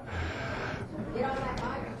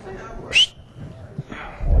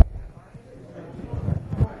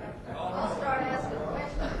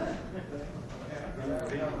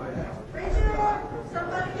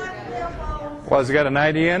 Well, has it got an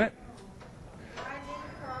ID in it?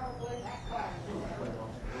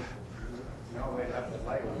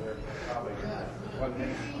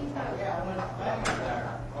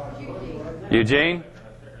 Eugene?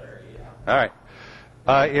 All right.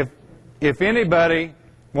 If anybody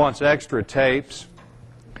wants extra tapes,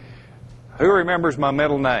 who remembers my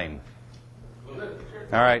middle name? All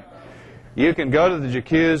right. You can go to the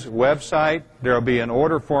JACU's website. There will be an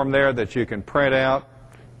order form there that you can print out.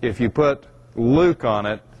 If you put Luke on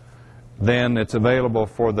it, then it's available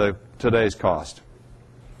for today's cost.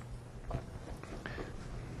 I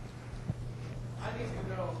need to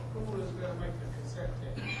know who is going to make the cassette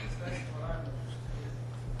tape. That's what I'm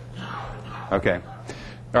interested in. Okay.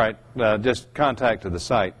 All right. Just contact to the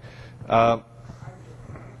site.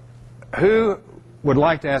 Who would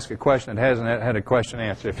like to ask a question that hasn't had a question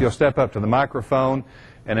answered? If you'll step up to the microphone,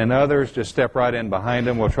 and then others, just step right in behind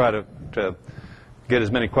them. We'll try to get as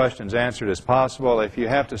many questions answered as possible. If you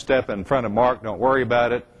have to step in front of Mark, don't worry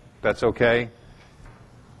about it. That's okay.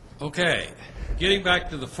 Okay. Getting back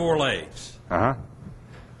to the 4 legs. Uh-huh.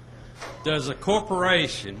 Does a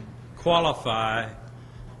corporation qualify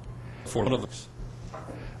for one of those?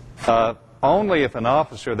 Only if an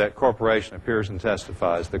officer of that corporation appears and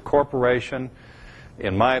testifies. The corporation,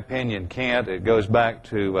 in my opinion, can't. It goes back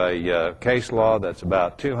to a case law that's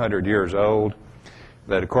about 200 years old,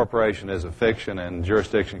 that a corporation is a fiction and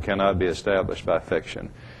jurisdiction cannot be established by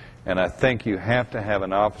fiction. And I think you have to have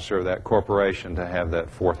an officer of that corporation to have that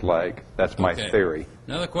 4th leg. That's my theory.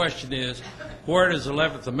 Another question is, where does the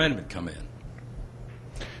 11th Amendment come in?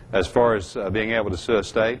 As far as being able to sue a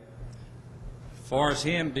state? far as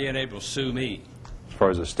him being able to sue me, As far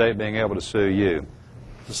as the state being able to sue you.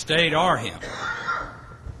 the state or him,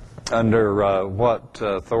 Under what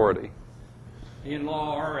authority? in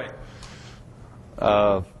law or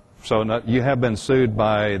equity. So you have been sued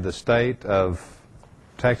by the state of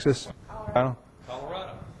Texas? Colorado?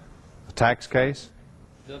 Colorado. A tax case?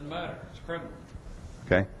 Doesn't matter. It's criminal.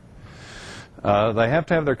 Okay. They have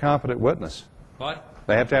to have their competent witness. What?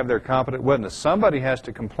 They have to have their competent witness. Somebody has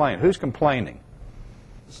to complain. Who's complaining?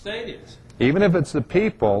 The state is. Even if it's the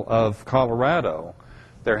people of Colorado,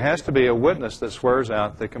 there has to be a witness that swears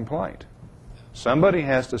out the complaint. Somebody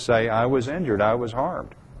has to say, I was injured, I was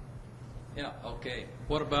harmed. Yeah, okay.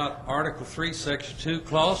 What about Article 3, Section 2,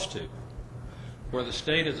 Clause 2, where the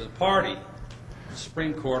state is a party, the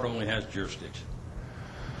Supreme Court only has jurisdiction?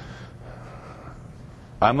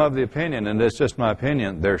 I'm of the opinion, and it's just my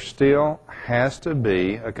opinion, there still has to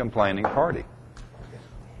be a complaining party.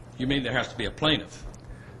 You mean there has to be a plaintiff?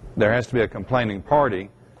 There has to be a complaining party.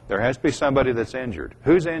 There has to be somebody that's injured.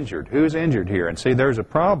 Who's injured? Who's injured here? And see, there's a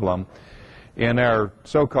problem in our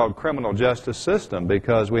so-called criminal justice system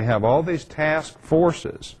because we have all these task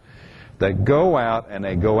forces that go out and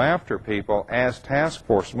they go after people as task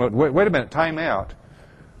forces. Wait a minute, time out.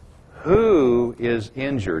 Who is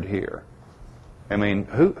injured here? I mean,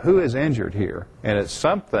 who is injured here? And it's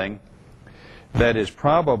something that is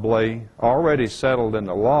probably already settled in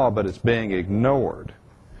the law, but it's being ignored.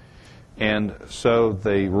 And so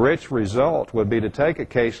the rich result would be to take a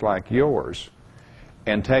case like yours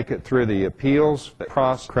and take it through the appeals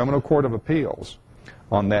process, criminal court of appeals,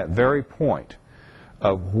 on that very point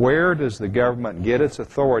of where does the government get its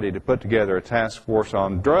authority to put together a task force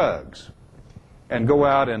on drugs and go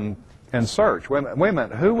out and search. Wait a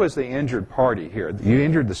minute, who was the injured party here? You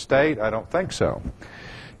injured the state? I don't think so.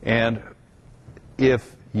 And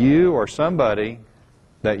if you or somebody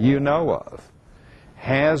that you know of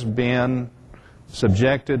has been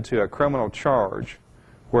subjected to a criminal charge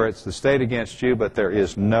where it's the state against you, but there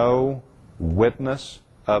is no witness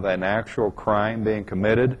of an actual crime being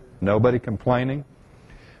committed, nobody complaining,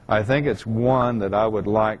 I think it's one that I would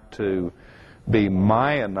like to be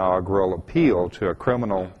my inaugural appeal to a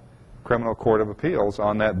criminal court of appeals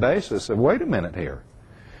on that basis of, wait a minute here.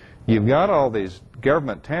 You've got all these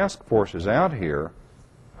government task forces out here.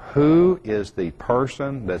 Who is the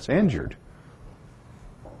person that's injured?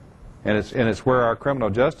 And it's where our criminal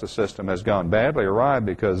justice system has gone badly awry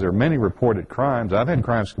because there are many reported crimes. I've had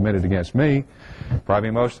crimes committed against me. Probably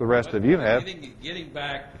most of the rest of you have. Getting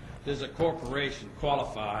back, does a corporation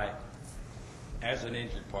qualify as an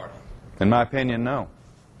injured party? In my opinion, no.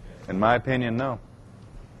 In my opinion, no.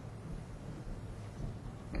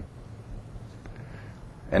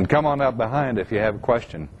 And come on up behind if you have a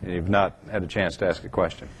question. You've not had a chance to ask a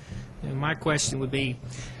question. And my question would be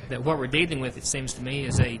that what we're dealing with, it seems to me,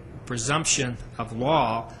 is a presumption of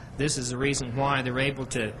law. This is the reason why they're able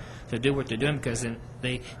to do what they're doing, because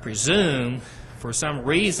they presume, for some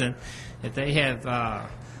reason, that they have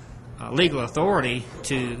legal authority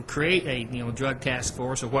to create a drug task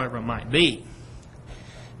force or whatever it might be.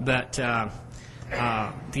 But to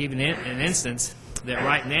give an instance, that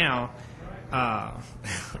right now,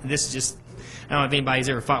 this is just, I don't know if anybody's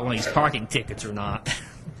ever fought one of these parking tickets or not.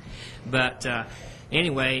 But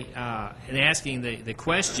anyway, in asking the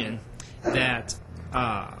question that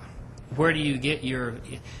where do you get your,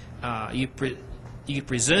 you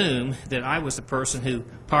presume that I was the person who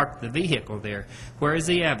parked the vehicle there. Where is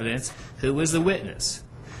the evidence? Who was the witness?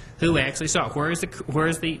 Who actually saw it? Where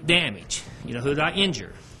is the damage? You know, who did I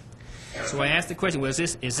injure? So I asked the question, is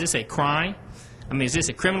this a crime? I mean, is this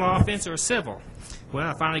a criminal offense or a civil? Well,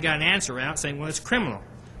 I finally got an answer out saying, well, it's criminal.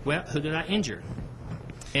 Well, who did I injure?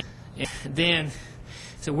 And then,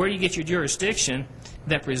 so where do you get your jurisdiction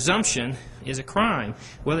that presumption is a crime?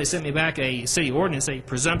 Well, they sent me back a city ordinance, a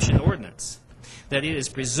presumption ordinance, that it is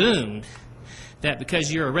presumed that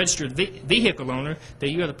because you're a registered vehicle owner, that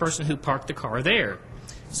you are the person who parked the car there.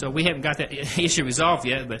 So we haven't got that issue resolved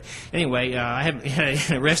yet, but anyway, I haven't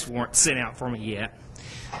had an arrest warrant sent out for me yet.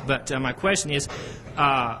 But my question is,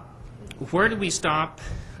 where do we stop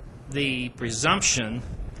the presumption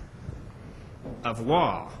of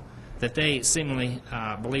law that they seemingly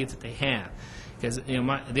believe that they have? Because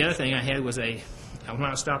the other thing I had was when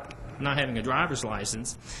I stopped not having a driver's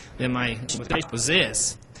license, then my mistake was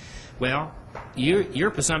this. Well,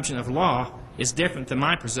 your presumption of law is different than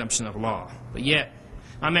my presumption of law, but yet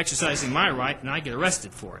I'm exercising my right and I get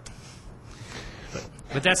arrested for it.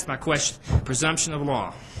 But that's my question, presumption of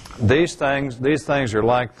law. These things are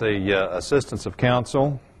like the assistance of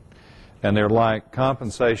counsel, and they're like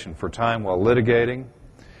compensation for time while litigating.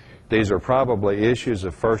 These are probably issues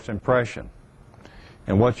of first impression.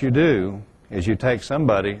 And what you do is you take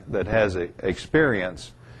somebody that has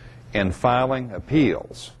experience in filing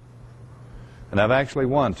appeals. And I've actually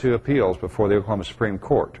won 2 appeals before the Oklahoma Supreme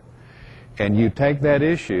Court. And you take that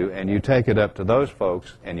issue and you take it up to those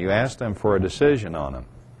folks and you ask them for a decision on them.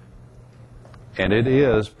 And it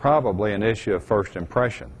is probably an issue of first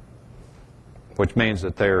impression, which means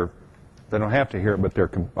that they don't have to hear it, but they're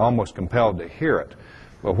almost compelled to hear it.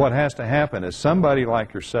 But what has to happen is somebody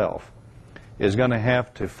like yourself is going to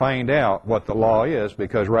have to find out what the law is,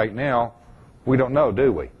 because right now we don't know,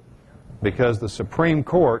 do we? Because the Supreme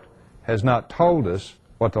Court has not told us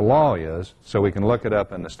what the law is, so we can look it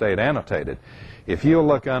up in the state annotated. If you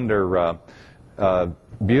look under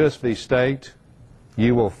Buis v. State,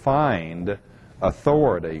 you will find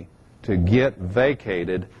authority to get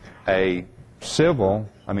vacated a civil,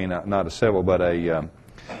 I mean not a civil, but a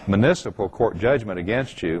municipal court judgment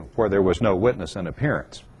against you where there was no witness in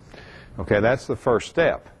appearance. Okay, that's the first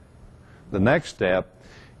step. The next step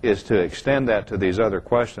is to extend that to these other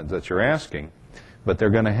questions that you're asking, but they're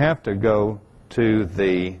going to have to go to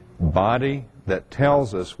the body that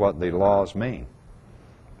tells us what the laws mean.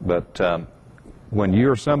 But when you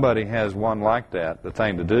or somebody has one like that, the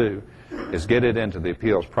thing to do is get it into the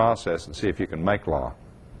appeals process and see if you can make law.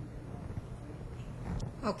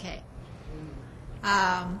 Okay.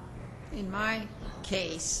 In my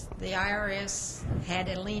case, the IRS had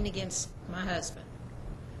a lien against my husband.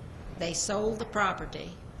 They sold the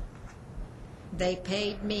property. They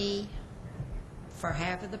paid me for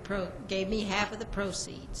gave me half of the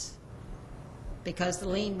proceeds because the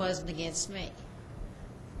lien wasn't against me.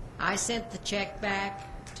 I sent the check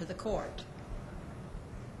back to the court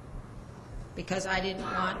because I didn't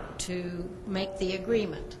want to make the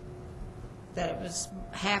agreement that it was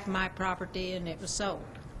half my property and it was sold.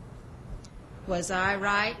 Was I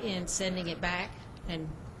right in sending it back, and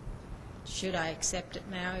should I accept it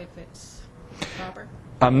now if it's proper?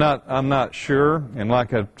 I'm not sure, and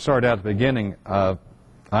like I started out at the beginning, I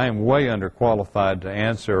am way underqualified to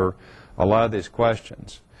answer a lot of these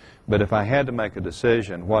questions. But if I had to make a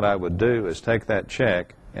decision, what I would do is take that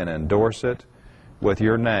check and endorse it with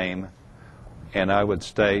your name, and I would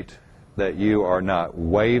state that you are not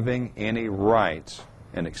waiving any rights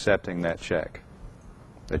in accepting that check.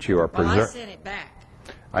 That you are preserving. Well, I sent it back.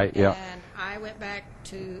 Yeah. And I went back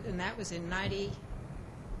to, and that was in 98,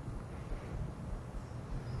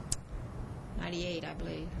 I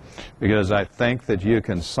believe. Because I think that you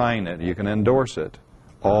can sign it, you can endorse it,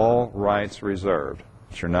 all rights reserved.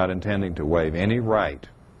 But you're not intending to waive any right.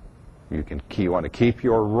 You want to keep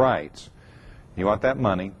your rights. You want that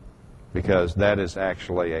money because that is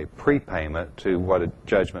actually a prepayment to what a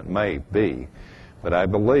judgment may be. But I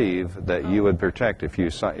believe that you would protect if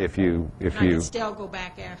you. I can still go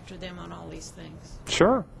back after them on all these things.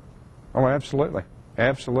 Sure. Oh, absolutely,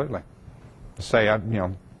 absolutely. Say,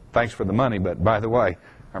 thanks for the money, but by the way,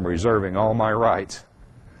 I'm reserving all my rights.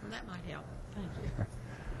 Well, that might help. Thank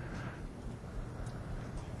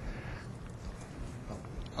you.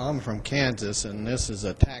 I'm from Kansas, and this is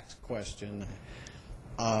a tax question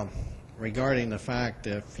regarding the fact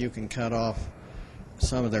if you can cut off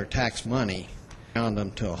some of their tax money, ground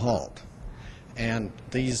them to a halt. And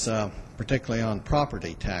these, particularly on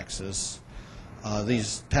property taxes,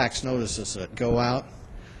 these tax notices that go out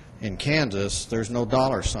in Kansas, there's no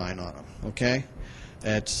dollar sign on them, okay?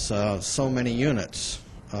 It's so many units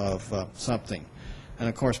of something. And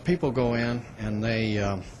of course, people go in and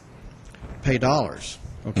they pay dollars,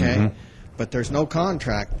 okay? Mm-hmm. But there's no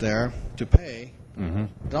contract there to pay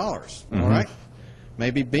dollars, all right?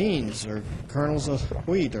 Maybe beans or kernels of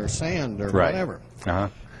wheat or sand or whatever. Uh-huh.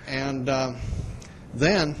 And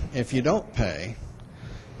then, if you don't pay,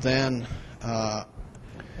 then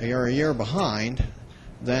you're a year behind,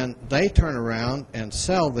 then they turn around and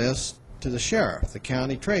sell this to the sheriff. The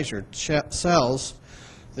county treasurer sells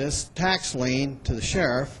this tax lien to the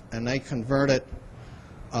sheriff, and they convert it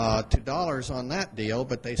to dollars on that deal,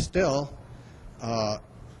 but they still,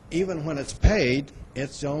 even when it's paid,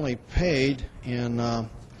 it's only paid in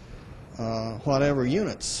whatever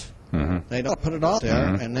units. They don't put it all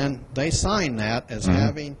there, and then they sign that as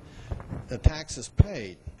having the taxes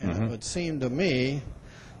paid. And it would seem to me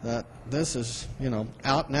that this is,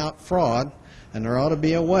 out and out fraud, and there ought to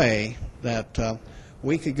be a way that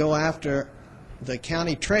we could go after the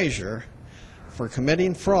county treasurer for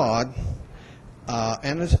committing fraud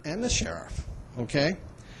and the sheriff, okay?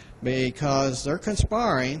 Because they're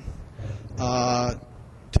conspiring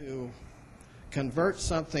to convert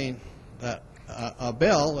something that a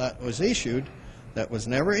bill that was issued that was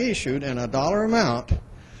never issued in a dollar amount,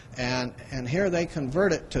 and here they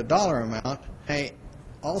convert it to a dollar amount. They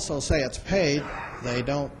also say it's paid, they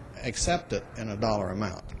don't accept it in a dollar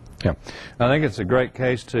amount. Yeah, I think it's a great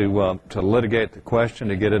case to litigate the question,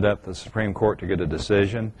 to get it up to the Supreme Court to get a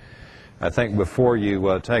decision. I think before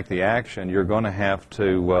you take the action, you're going to have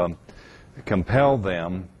to compel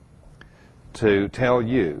them to tell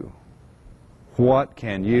you what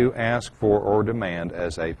can you ask for or demand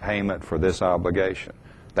as a payment for this obligation.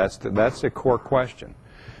 That's the core question,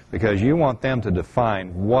 because you want them to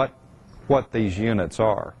define what these units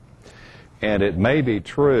are. And it may be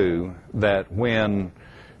true that when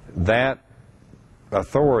that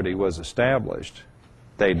authority was established,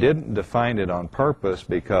 they didn't define it on purpose,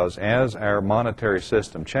 because as our monetary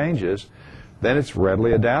system changes, then it's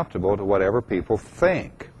readily adaptable to whatever people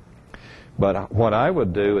think. But what I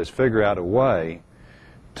would do is figure out a way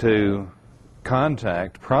to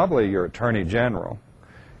contact probably your Attorney General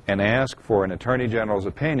and ask for an Attorney General's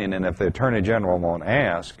opinion, and if the Attorney General won't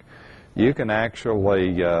ask, you can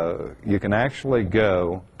actually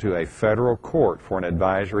go to a federal court for an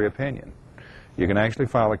advisory opinion. You can actually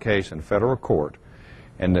file a case in federal court,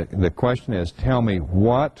 and the question is, tell me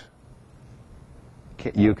what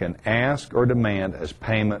you can ask or demand as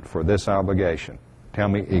payment for this obligation. Tell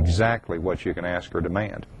me exactly what you can ask or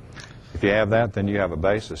demand. If you have that, then you have a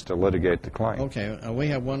basis to litigate the claim. Okay, we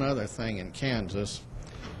have one other thing in Kansas.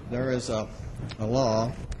 There is a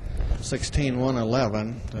law,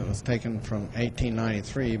 16111, that was taken from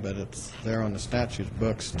 1893, but it's there on the statute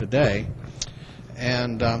books today.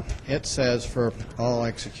 And it says for all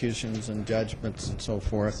executions and judgments and so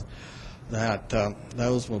forth that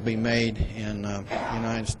those will be made in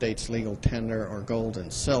United States legal tender or gold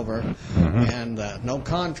and silver, and no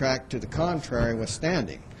contract to the contrary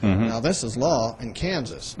withstanding. Now, this is law in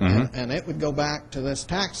Kansas, and it would go back to this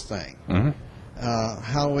tax thing.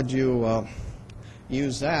 How would you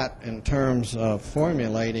use that in terms of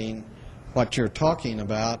formulating what you're talking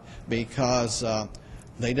about? Because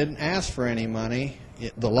they didn't ask for any money.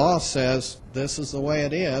 The law says this is the way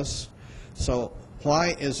it is. So why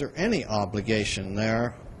is there any obligation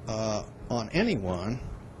there on anyone,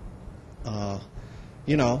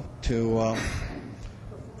 you know, to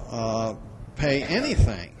pay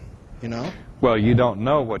anything, you know? Well, you don't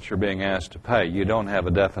know what you're being asked to pay. You don't have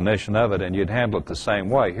a definition of it, and you'd handle it the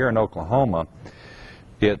same way. Here in Oklahoma,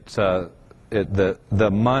 the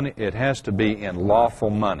money, it has to be in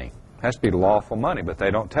lawful money. It has to be lawful money, but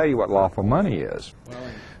they don't tell you what lawful money is. Well,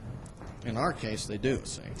 in our case, they do,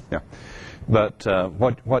 see. Yeah. But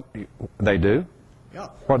what they do? Yeah,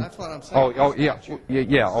 What? that's what I'm saying. Oh, yeah,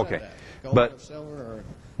 yeah, okay. Gold or silver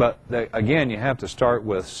But again, you have to start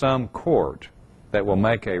with some court that will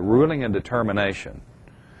make a ruling and determination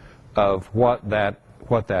of what that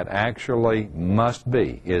actually must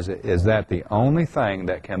be. Is that the only thing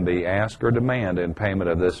that can be asked or demanded in payment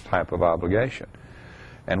of this type of obligation?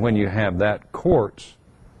 And when you have that court's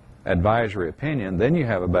advisory opinion, then you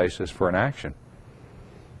have a basis for an action.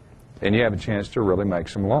 And you have a chance to really make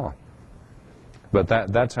some law. But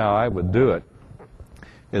that's how I would do it,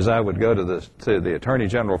 is I would go to the Attorney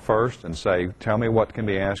General first and say, tell me what can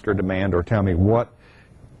be asked or demanded, or tell me what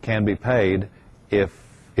can be paid if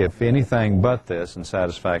anything but this in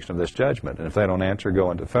satisfaction of this judgment. And if they don't answer,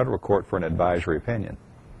 go into federal court for an advisory opinion.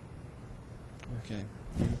 Okay.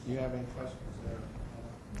 Do you have any questions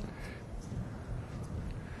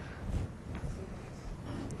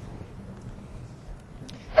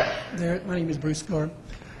there? My name is Bruce Gore.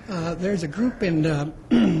 There's a group in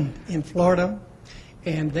in Florida,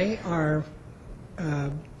 and they are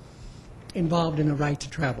involved in the right to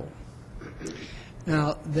travel.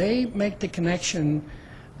 Now, they make the connection,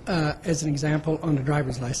 as an example, on the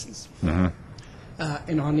driver's license,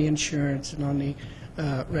 and on the insurance, and on the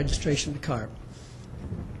registration of the car.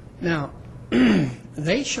 Now,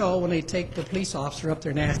 they show, when they take the police officer up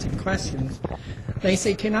there and ask him questions, they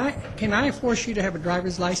say, can I force you to have a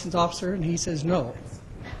driver's license, officer? And he says, no.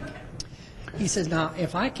 He says, now,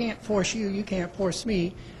 if I can't force you, you can't force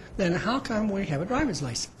me, then how come we have a driver's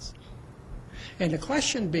license? And the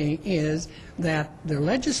question being is that the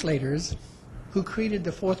legislators who created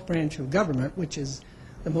the fourth branch of government, which is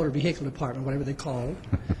the motor vehicle department, whatever they call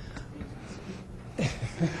it,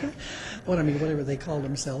 whatever they call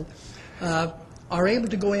themselves, are able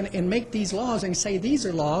to go in and make these laws and say these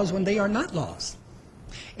are laws when they are not laws.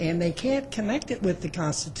 And they can't connect it with the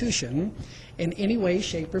Constitution in any way,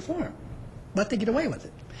 shape, or form. But they get away with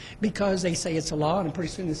it because they say it's a law, and pretty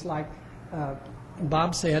soon it's like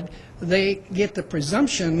Bob said, they get the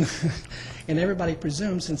presumption, and everybody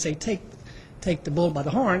presumes, since they take the bull by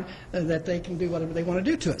the horn, that they can do whatever they want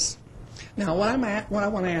to do to us. Now, what I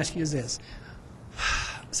want to ask you is this.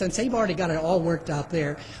 since they've already got it all worked out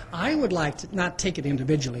there, I would like to not take it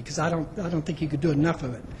individually, because I don't think you could do enough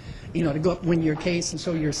of it. You know, to go up and win your case, and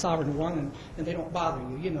so you're sovereign one, and they don't bother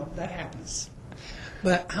you. You know, that happens.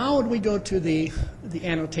 But how would we go to the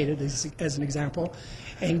annotated as an example,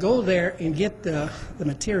 and go there and get the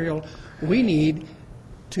material we need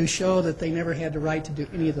to show that they never had the right to do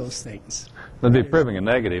any of those things? They'd be proving a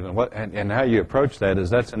negative, and how you approach that is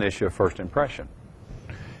that's an issue of first impression.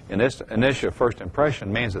 And this, an issue of first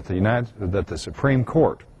impression means that the Supreme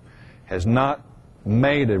Court has not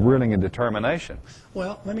made a ruling and determination.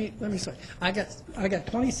 Well, let me say, I got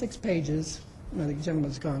 26 pages. No, the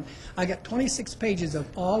gentleman's gone. I got 26 pages of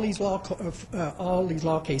all these law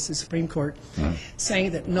cases, Supreme Court,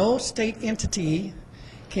 saying that no state entity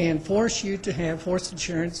can force you to have forced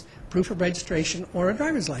insurance, proof of registration, or a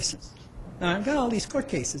driver's license. Now, I've got all these court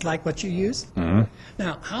cases, like what you used.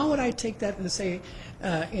 Now, how would I take that and say,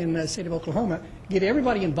 in the state of Oklahoma, get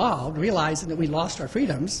everybody involved, realizing that we lost our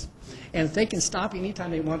freedoms, and if they can stop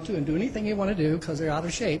anytime they want to and do anything they want to do because they're out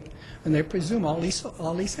of shape, and they presume all these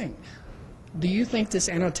things. Do you think this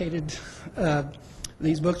annotated,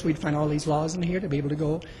 these books, we'd find all these laws in here to be able to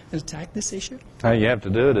go and attack this issue? How you have to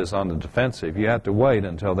do it is on the defensive. You have to wait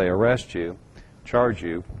until they arrest you, charge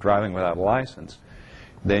you, driving without a license.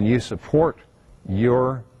 Then you support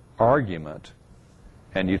your argument,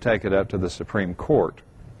 and you take it up to the Supreme Court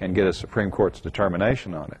and get a Supreme Court's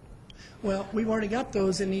determination on it. Well, we've already got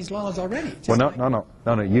those in these laws already. Well,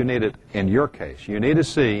 no. You need it in your case. You need to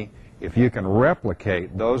see if you can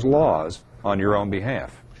replicate those laws on your own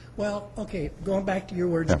behalf. Well, okay, going back to your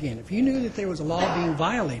words again. If you knew that there was a law being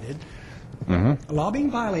violated, and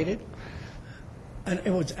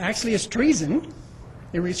it was actually as treason,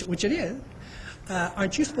 which it is,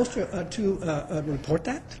 aren't you supposed to report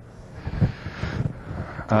that?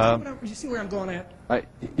 You see where I'm going at?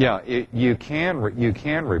 Yeah, you can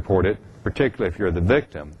report it, particularly if you're the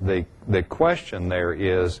victim. The question there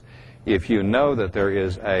is, if you know that there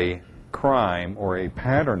is a crime or a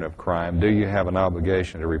pattern of crime, do you have an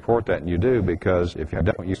obligation to report that? And you do, because if you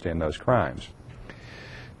don't, you stand those crimes.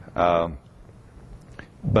 But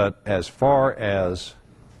as far as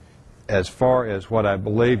what I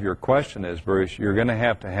believe your question is, Bruce, you're going to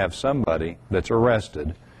have somebody that's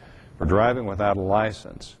arrested for driving without a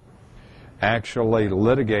license actually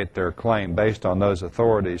litigate their claim based on those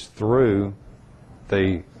authorities through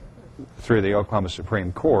the Oklahoma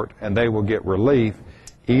Supreme Court, and they will get relief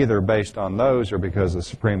either based on those or because the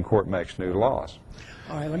Supreme Court makes new laws.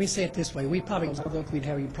 All right, let me say it this way. We probably don't think we'd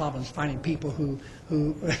have any problems finding people who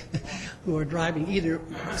are driving either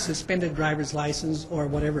suspended driver's license or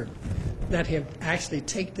whatever, that have actually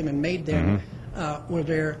taken them and made them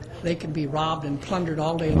where they can be robbed and plundered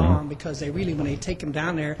all day long, because they really, when they take them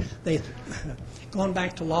down there, going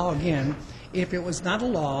back to law again, if it was not a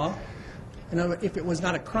law, if it was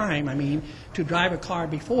not a crime, I mean, to drive a car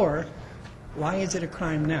before, why is it a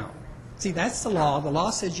crime now? See, that's the law. The law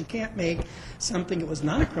says you can't make something that was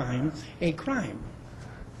not a crime.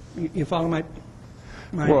 You follow my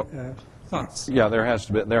thoughts? Yeah, there has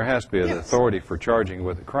to be an authority for charging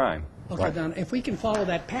with a crime. Okay, right. Now, if we can follow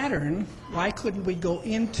that pattern, why couldn't we go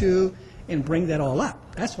into and bring that all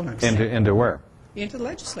up? That's what I'm saying. Into where? Into the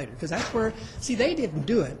legislature, because that's where, see, they didn't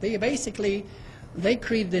do it. They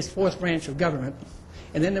created this fourth branch of government,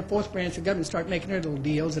 and then the fourth branch of government start making their little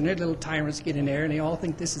deals, and their little tyrants get in there, and they all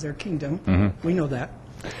think this is their kingdom. We know that.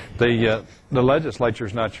 The legislature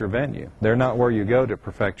is not your venue. They're not where you go to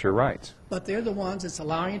perfect your rights. But they're the ones that's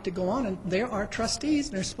allowing it to go on, and they're our trustees,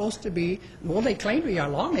 and they're supposed to be, well, they claim to be our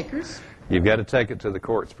lawmakers. You've got to take it to the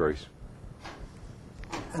courts, Bruce.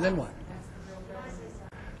 And then what?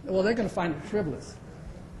 Well, they're going to find it frivolous.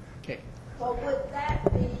 Okay. Well, would that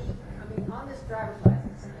be, I mean, on this driver's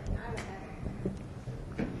license thing, I haven't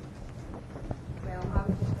had, well, I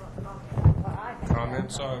was just going to comment. Well, I think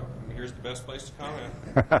Comments, here's the best place to comment.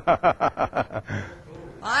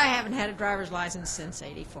 I haven't had a driver's license since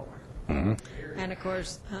 '84. And of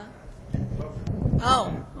course,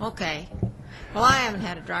 Oh, okay. Well, I haven't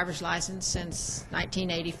had a driver's license since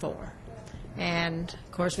 1984. And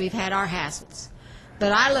of course, we've had our hassles.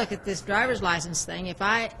 But I look at this driver's license thing. If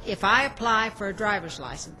I apply for a driver's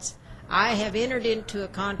license, I have entered into a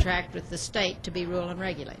contract with the state to be rule and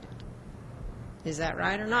regulated. Is that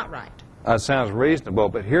right or not right? Sounds reasonable,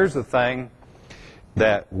 but here's the thing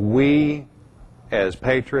that we, as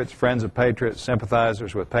patriots, friends of patriots,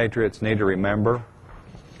 sympathizers with patriots, need to remember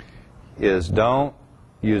is don't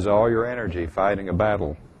use all your energy fighting a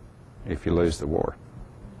battle if you lose the war.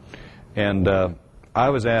 And I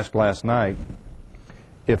was asked last night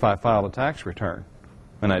if I file a tax return,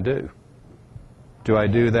 and I do. Do I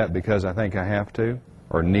do that because I think I have to?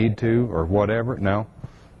 or need to or whatever. No,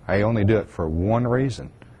 I only do it for one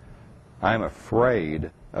reason. I'm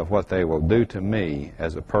afraid of what they will do to me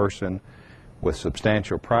as a person with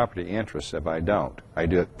substantial property interests if I don't. I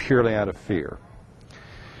do it purely out of fear.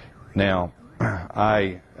 Now,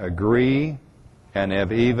 I agree and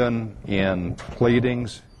have even in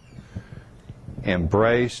pleadings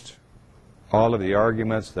embraced all of the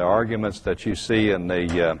arguments that you see in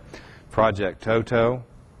the Project Toto,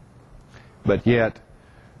 but yet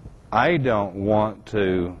I don't want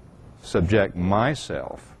to subject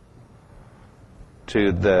myself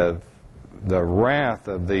to the wrath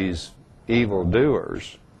of these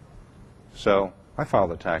evildoers, so I file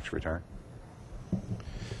the tax return.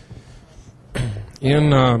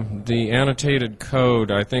 In the annotated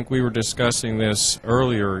code, I think we were discussing this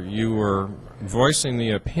earlier, you were voicing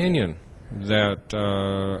the opinion that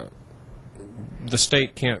the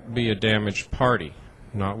state can't be a damaged party,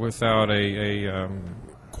 not without a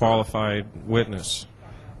qualified witness.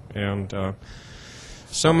 And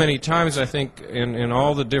so many times, I think, in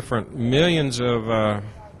all the different millions of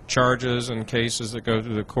charges and cases that go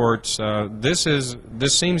through the courts, this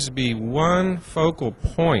seems to be one focal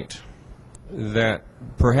point that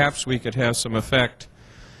perhaps we could have some effect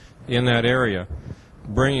in that area,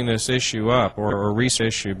 bringing this issue up or a recent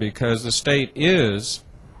issue, because the state is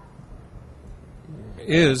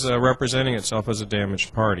representing itself as a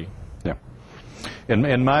damaged party. Yeah.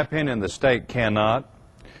 In my opinion, the state cannot.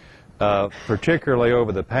 Particularly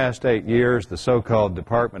over the past 8 years, the so-called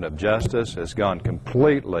Department of Justice has gone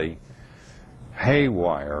completely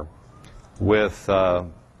haywire with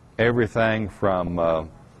everything from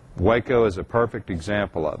Waco is a perfect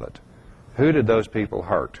example of it. Who did those people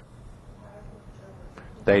hurt?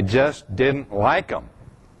 They just didn't like them.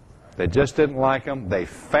 They just didn't like them. They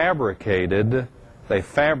fabricated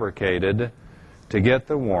to get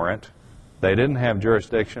the warrant. They didn't have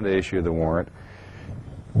jurisdiction to issue the warrant.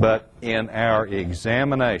 But in our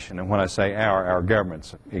examination, and when I say our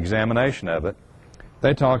government's examination of it,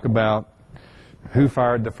 they talk about who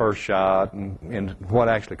fired the first shot and what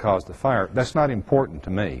actually caused the fire. That's not important to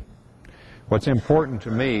me. What's important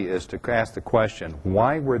to me is to ask the question,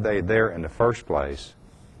 why were they there in the first place?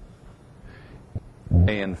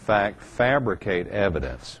 They, in fact, fabricate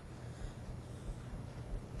evidence.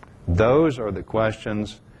 Those are the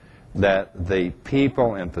questions that the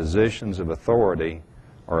people in positions of authority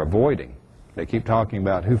are avoiding. They keep talking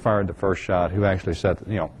about who fired the first shot, who actually set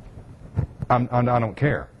the, I don't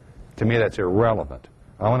care. To me, that's irrelevant.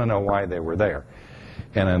 I want to know why they were there.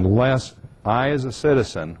 And unless I, as a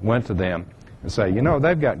citizen, went to them and say,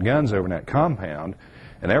 they've got guns over in that compound,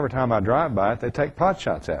 and every time I drive by it, they take pot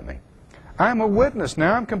shots at me. I'm a witness.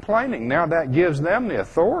 Now I'm complaining. Now that gives them the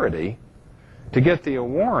authority to get the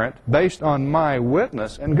warrant based on my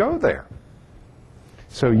witness and go there.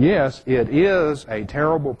 So yes, it is a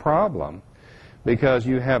terrible problem because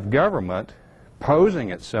you have government posing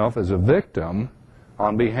itself as a victim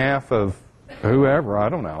on behalf of whoever, I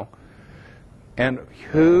don't know. And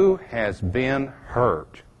who has been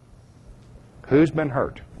hurt? Who's been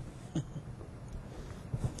hurt?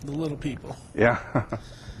 The little people. Yeah.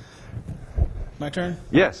 My turn?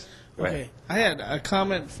 Yes. Okay. I had a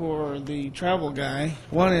comment for the travel guy.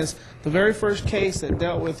 One is the very first case that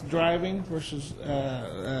dealt with driving versus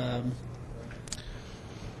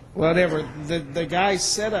whatever. The guys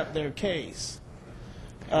set up their case.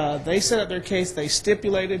 They set up their case. They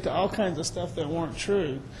stipulated to all kinds of stuff that weren't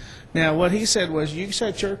true. Now, what he said was, you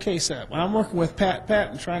set your case up. I'm working with Pat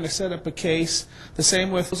Patton trying to set up a case. The same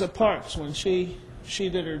with Rosa Parks when she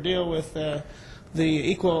did her deal with the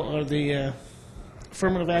equal or the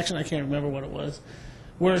affirmative action. I can't remember what it was.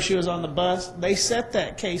 Where she was on the bus. They set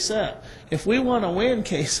that case up. If we want to win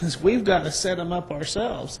cases, we've got to set them up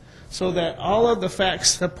ourselves so that all of the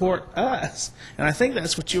facts support us. And I think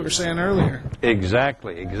that's what you were saying earlier.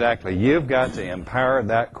 Exactly, exactly. You've got to empower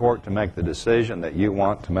that court to make the decision that you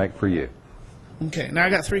want to make for you. Okay, now I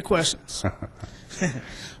got 3 questions.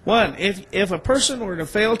 One, if a person were to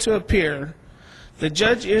fail to appear, the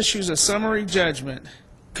judge issues a summary judgment,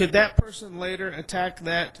 could that person later attack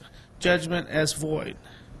that judgment as void?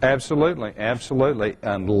 Absolutely, absolutely,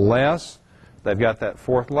 unless they've got that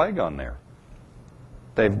 4th leg on there.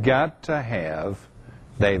 They've got to have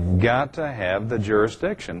the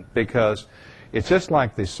jurisdiction, because it's just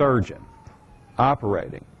like the surgeon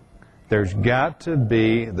operating. There's got to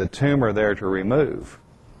be the tumor there to remove.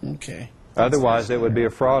 Okay. Otherwise, it would be a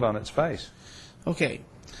fraud on its face. Okay.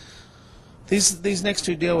 These next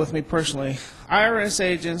 2 deal with me personally. IRS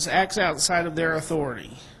agents act outside of their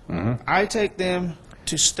authority. Mm-hmm. I take them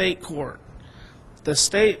to state court.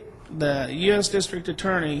 The U.S. District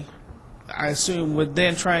Attorney I assume, would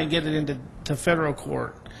then try and get it into federal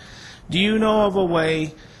court. Do you know of a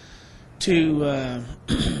way to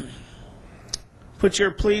put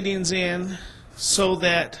your pleadings in so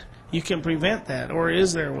that you can prevent that, or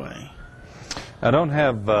is there a way? I don't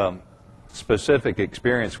have specific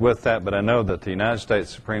experience with that, but I know that the United States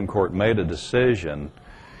Supreme Court made a decision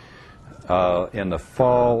in the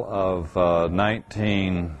fall of I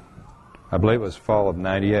believe it was fall of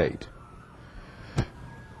 98.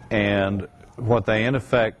 And what they in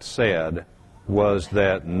effect said was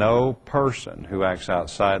that no person who acts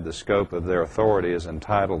outside the scope of their authority is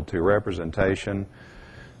entitled to representation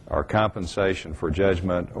or compensation for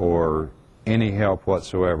judgment or any help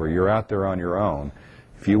whatsoever. You're out there on your own.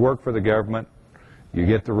 If you work for the government, you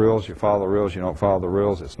get the rules, you follow the rules, you don't follow the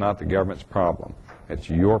rules, it's not the government's problem. It's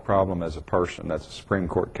your problem as a person. That's a Supreme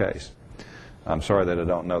Court case. I'm sorry that I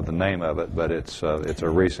don't know the name of it, but it's a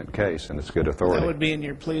recent case and it's good authority. That would be in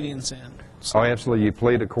your pleadings then. Oh, absolutely. You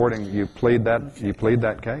plead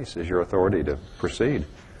that case as your authority to proceed.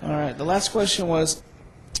 All right. The last question was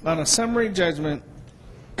on a summary judgment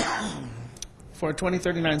for a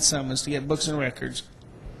 2039 summons to get books and records.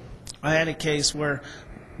 I had a case where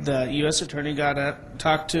the U.S. attorney got up,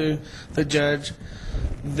 talked to the judge.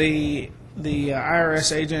 The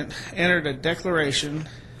IRS agent entered a declaration.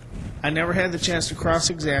 I never had the chance to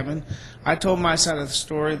cross-examine. I told my side of the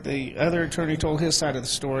story. The other attorney told his side of the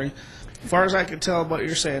story. As far as I could tell what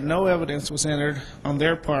you're saying, no evidence was entered on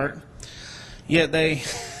their part, yet they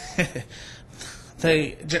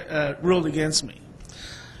ruled against me.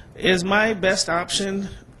 Is my best option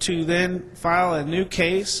to then file a new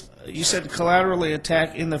case? You said collaterally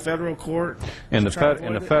attack in the federal court? In the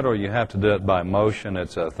federal, you have to do it by motion. I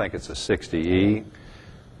think it's a 60E,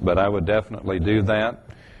 but I would definitely do that.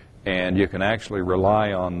 And you can actually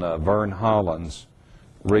rely on Vern Holland's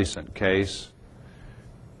recent case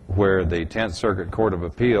where the 10th Circuit Court of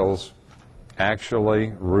Appeals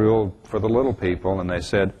actually ruled for the little people, and they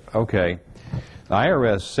said, okay, the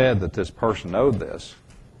IRS said that this person owed this,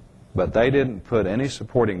 but they didn't put any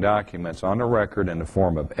supporting documents on the record in the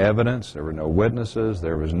form of evidence. There were no witnesses.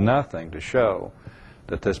 There was nothing to show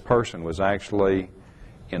that this person was actually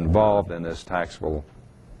involved in this taxable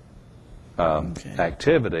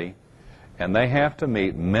activity, and they have to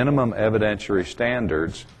meet minimum evidentiary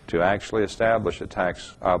standards to actually establish a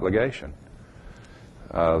tax obligation.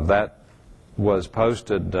 That was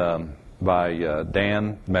posted by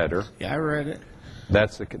Dan Metter. Yeah, I read it.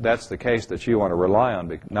 That's the case that you want to rely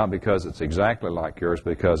on, not because it's exactly like yours,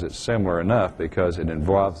 because it's similar enough, because it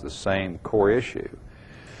involves the same core issue.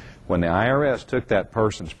 When the IRS took that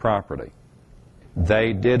person's property,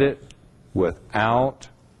 they did it without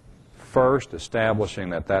first establishing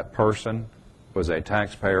that that person was a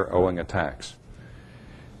taxpayer owing a tax.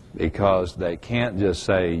 Because they can't just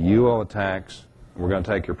say, you owe a tax, we're going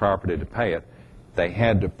to take your property to pay it. They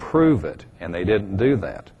had to prove it, and they didn't do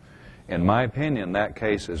that. In my opinion, that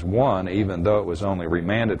case is won, even though it was only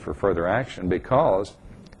remanded for further action, because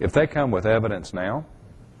if they come with evidence now,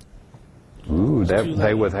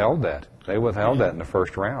 they withheld that. They withheld that in the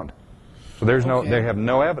first round. So they have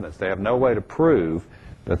no evidence. They have no way to prove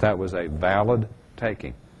that that was a valid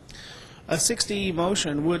taking. A 60E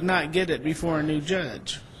motion would not get it before a new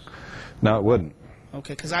judge. No, it wouldn't.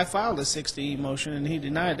 Okay, because I filed a 60E motion and he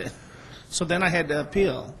denied it. So then I had to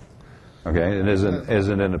appeal. Okay, and is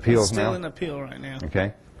it in appeals now? It's still in appeal right now.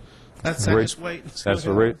 Okay. That's I just wait and see That's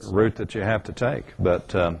the route that you have to take.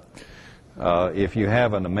 But if you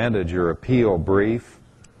haven't amended your appeal brief,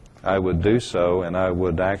 I would do so, and I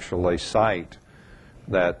would actually cite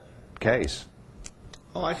that case.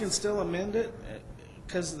 Oh, I can still amend it?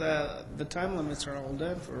 Because the time limits are all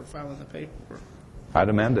done for filing the paperwork. I'd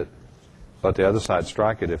amend it. Let the other side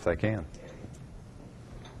strike it if they can.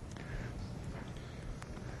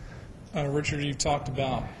 Richard, you've talked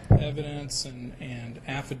about evidence and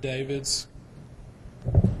affidavits.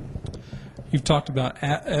 You've talked about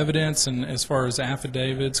evidence and as far as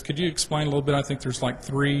affidavits. Could you explain a little bit? I think there's like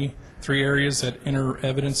three areas that enter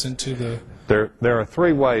evidence into the... There are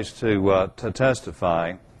three ways to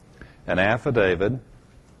testify: an affidavit,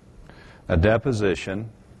 a deposition,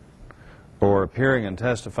 or appearing and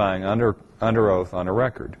testifying under oath on a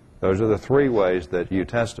record. Those are the three ways that you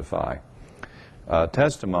testify.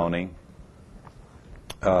 Testimony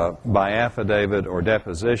by affidavit or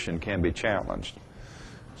deposition can be challenged.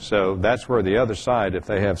 So that's where the other side, if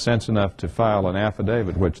they have sense enough to file an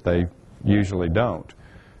affidavit, which they usually don't,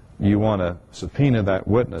 you want to subpoena that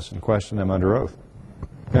witness and question them under oath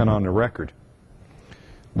and on the record.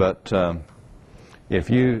 But if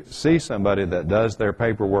you see somebody that does their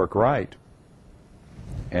paperwork right,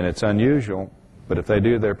 and it's unusual, But if they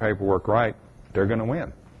do their paperwork right, they're going to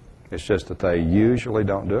win. It's just that they usually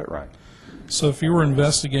don't do it right. So if you were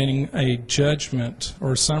investigating a judgment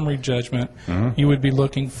or a summary judgment, you would be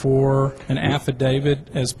looking for an affidavit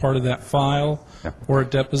as part of that file or a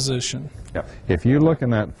deposition. Yeah. If you look in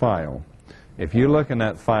that file,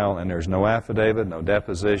 and there's no affidavit, no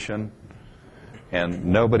deposition, and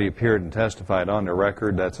nobody appeared and testified on the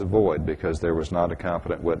record, that's a void because there was not a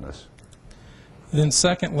competent witness. Then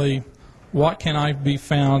secondly, what can I be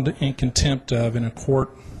found in contempt of in a court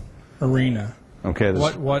arena? Okay.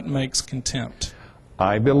 What makes contempt?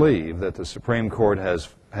 I believe that the Supreme Court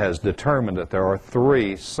has determined that there are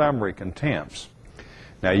 3 summary contempts.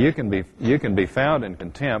 Now you can be found in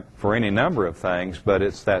contempt for any number of things, but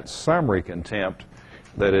it's that summary contempt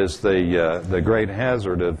that is the great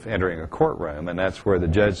hazard of entering a courtroom, and that's where the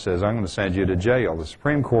judge says, I'm going to send you to jail. The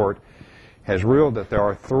Supreme Court has ruled that there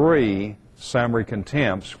are 3 summary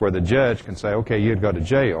contempts where the judge can say, okay, you'd go to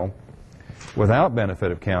jail without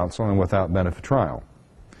benefit of counsel and without benefit of trial.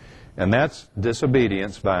 And that's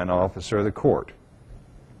disobedience by an officer of the court.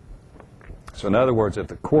 So in other words, if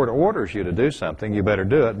the court orders you to do something, you better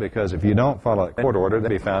do it, because if you don't follow that court order, they'll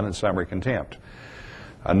be found in summary contempt.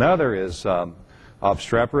 Another is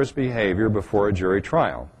obstreperous behavior before a jury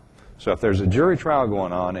trial. So if there's a jury trial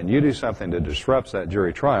going on and you do something that disrupts that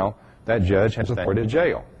jury trial, that judge has authority to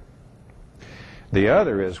jail. The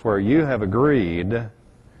other is where you have agreed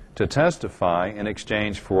to testify in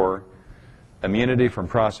exchange for immunity from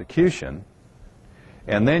prosecution,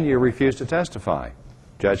 and then you refuse to testify.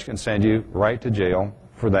 Judge can send you right to jail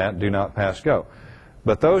for that. Do not pass go.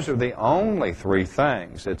 But those are the only 3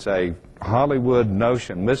 things. It's a Hollywood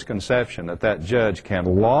notion, misconception, that that judge can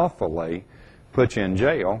lawfully put you in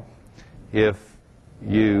jail if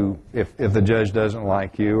the judge doesn't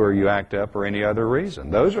like you or you act up or any other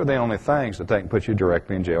reason. Those are the only things that they can put you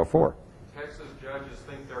directly in jail for. Texas judges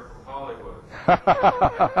think they're from Hollywood.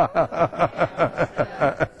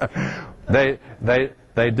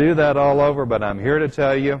 They do that all over, but I'm here to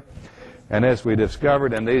tell you, and as we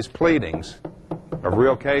discovered in these pleadings of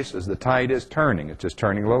real cases, the tide is turning. It's just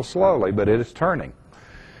turning a little slowly, but it is turning.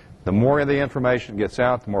 The more of the information gets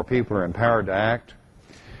out, the more people are empowered to act,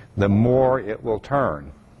 the more it will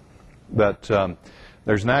turn. But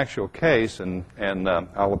there's an actual case, and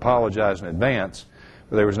I'll apologize in advance,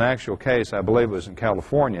 but there was an actual case, I believe it was in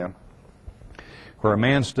California, where a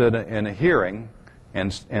man stood in a hearing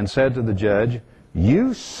and said to the judge,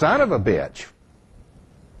 "You son of a bitch."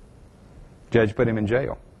 Judge put him in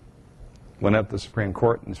jail. Went up to the Supreme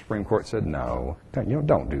Court, and the Supreme Court said, no,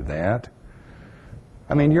 don't do that.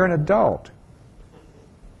 I mean, you're an adult.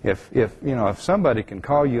 If somebody can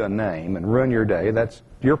call you a name and ruin your day, that's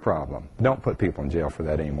your problem. Don't put people in jail for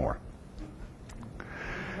that anymore. You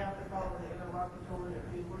have to follow the interlocutory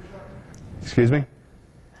appeal or something? Excuse me?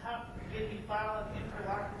 Did he file an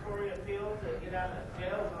interlocutory appeal to get out of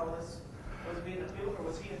jail while this was being appealed, or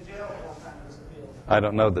was he in jail the whole time this appeal? I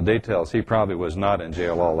don't know the details. He probably was not in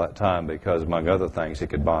jail all that time because, among other things, he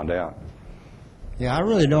could bond out. Yeah, I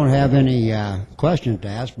really don't have any questions to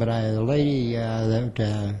ask, but the lady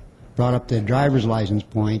that brought up the driver's license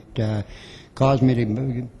point caused me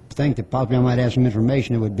to think that possibly I might have some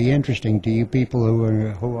information that would be interesting to you people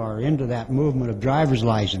who are into that movement of driver's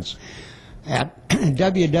license. At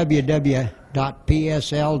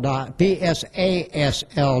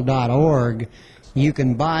www.psasl.org, you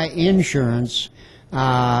can buy insurance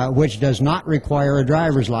which does not require a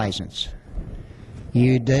driver's license.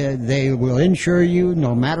 They will insure you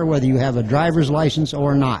no matter whether you have a driver's license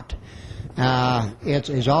or not.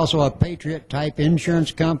 It's also a patriot-type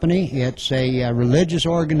insurance company. It's a religious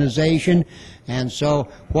organization, and so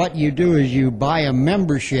what you do is you buy a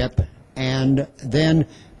membership, and then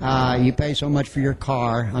you pay so much for your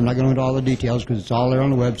car. I'm not going into all the details because it's all there on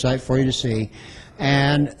the website for you to see.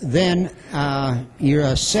 And then you're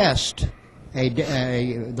assessed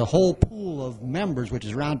the whole pool of members, which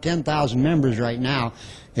is around 10,000 members right now,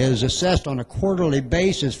 is assessed on a quarterly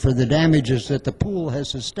basis for the damages that the pool has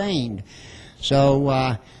sustained. So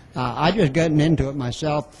I just gotten into it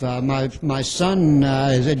myself. My son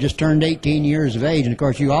had just turned 18 years of age, and of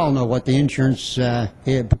course you all know what the insurance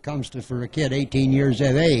it comes to for a kid 18 years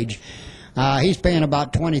of age. He's paying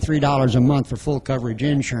about $23 a month for full coverage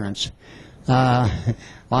insurance.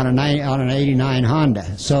 On an 89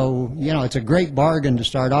 Honda. So, it's a great bargain to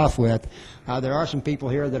start off with. There are some people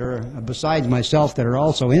here that are, besides myself, that are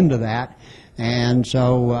also into that. And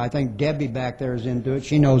so I think Debbie back there is into it.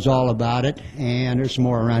 She knows all about it. And there's some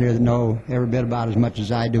more around here that know every bit about as much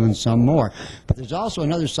as I do and some more. But there's also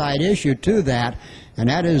another side issue to that, and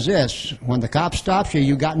that is this. When the cop stops you,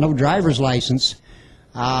 you got no driver's license.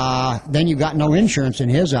 then you've got no insurance in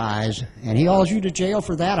his eyes, and he hauls you to jail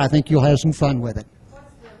for that. I think you'll have some fun with it.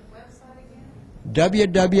 What's the website again?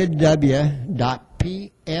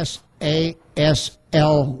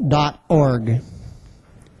 www.psasl.org.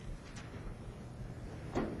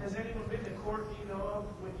 Has anyone been to court, you know of,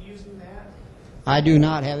 with using that? I do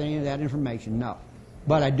not have any of that information, no.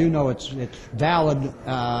 But I do know it's valid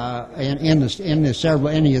in any of the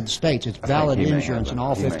states. It's valid insurance in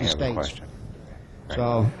all 50 states.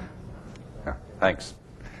 So, yeah, thanks.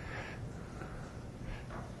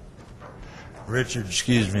 Richard,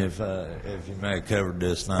 excuse me if you may have covered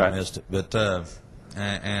this and I missed it, but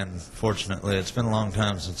and fortunately it's been a long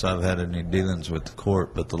time since I've had any dealings with the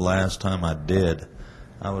court, but the last time I did,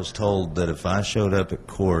 I was told that if I showed up at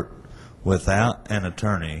court without an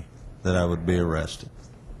attorney, that I would be arrested.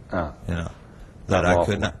 Oh. You know, that I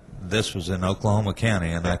could not. This was in Oklahoma County,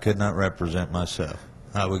 and I could not represent myself.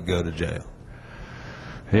 I would go to jail.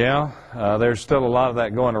 Yeah, there's still a lot of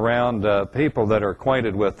that going around. People that are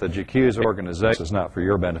acquainted with the JACUSE organization, it's not for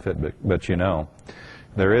your benefit, but you know,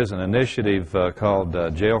 there is an initiative called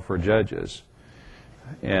Jail for Judges.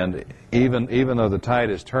 And even though the tide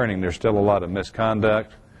is turning, there's still a lot of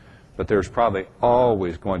misconduct, but there's probably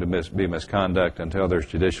always going to be misconduct until there's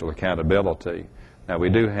judicial accountability. Now, we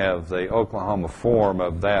do have the Oklahoma form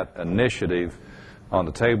of that initiative on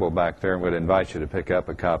the table back there, and would invite you to pick up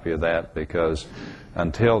a copy of that, because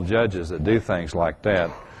until judges that do things like that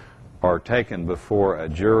are taken before a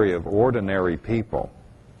jury of ordinary people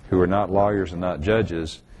who are not lawyers and not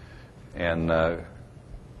judges and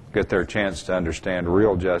get their chance to understand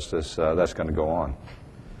real justice, that's going to go on.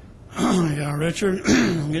 Yeah, Richard,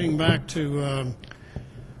 getting back to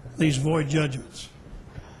these void judgments.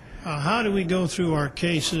 How do we go through our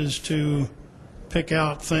cases to pick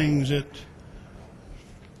out things that,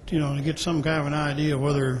 you know, to get some kind of an idea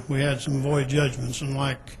whether we had some void judgments? And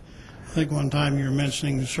like, I think one time you were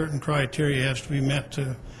mentioning certain criteria has to be met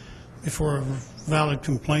before a valid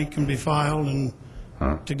complaint can be filed and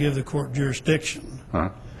to give the court jurisdiction.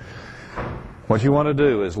 What you want to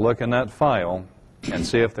do is look in that file and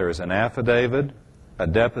see if there is an affidavit, a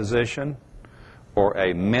deposition, or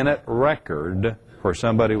a minute record where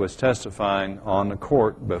somebody was testifying on the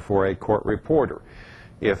court before a court reporter.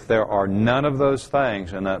 If there are none of those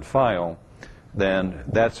things in that file, then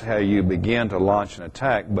that's how you begin to launch an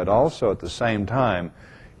attack. But also at the same time,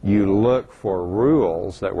 you look for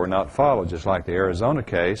rules that were not followed, just like the Arizona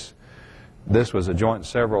case. This was a joint and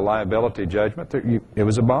several liability judgment. It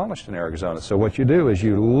was abolished in Arizona. So what you do is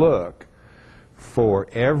you look for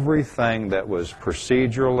everything that was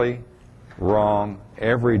procedurally wrong,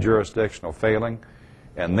 every jurisdictional failing,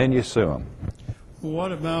 and then you sue them.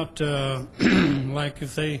 What about, like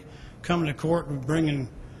if they come to court and bring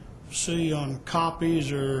sue you on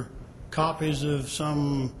copies or copies of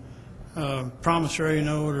some promissory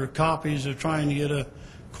note, or copies of trying to get a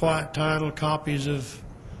quiet title, copies of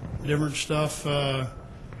different stuff? I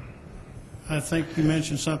think you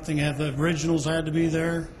mentioned something, the originals had to be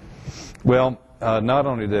there? Well, not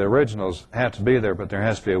only the originals have to be there, but there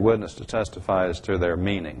has to be a witness to testify as to their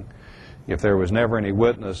meaning. If there was never any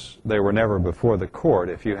witness, they were never before the court.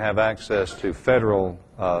 If you have access to federal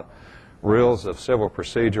rules of civil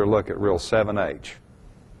procedure, look at Rule 7H.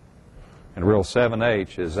 And Rule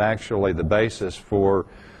 7H is actually the basis for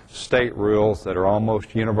state rules that are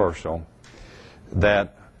almost universal,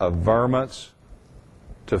 that averments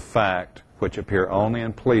to fact, which appear only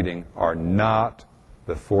in pleading, are not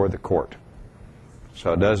before the court.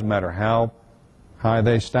 So it doesn't matter how high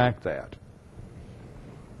they stack that.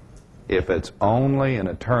 If it's only an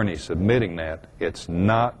attorney submitting that, it's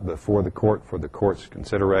not before the court for the court's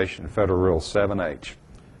consideration. Federal Rule 7H.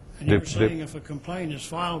 And you're saying if a complaint is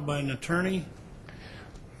filed by an attorney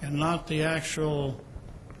and not the actual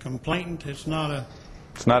complainant, it's not a...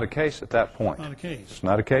 It's not a case at that point. Not a case. It's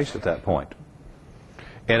not a case at that point.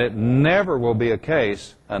 And it never will be a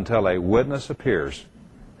case until a witness appears.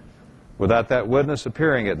 Without that witness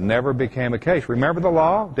appearing, it never became a case. Remember the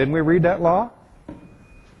law? Didn't we read that law?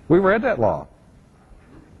 We read that law.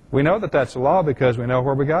 We know that that's a law because we know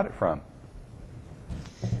where we got it from.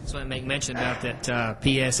 So I make mention about that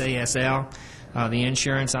PSASL, the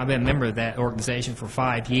insurance. I've been a member of that organization for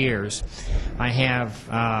 5 years. I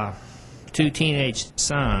have 2 teenage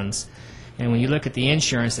sons, and when you look at the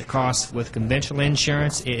insurance that costs with conventional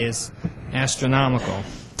insurance, it is astronomical,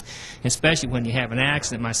 especially when you have an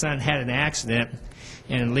accident. My son had an accident,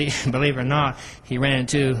 and believe it or not, he ran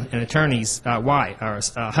into an attorney's wife or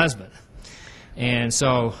husband. And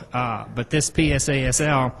so, but this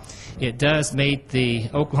PSASL, it does meet the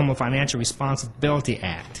Oklahoma Financial Responsibility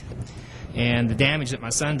Act. And the damage that my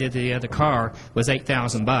son did to the other car was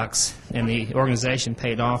 $8,000, and the organization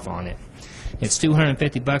paid off on it. It's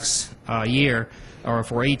 $250 a year, or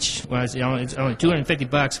for each. Well, it's only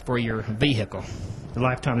 $250 for your vehicle, the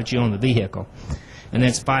lifetime that you own the vehicle, and then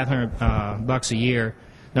it's $500 a year.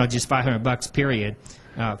 No, just $500 period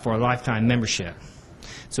for a lifetime membership.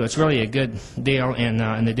 So it's really a good deal,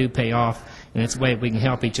 and they do pay off, and it's a way we can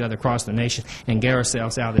help each other across the nation and get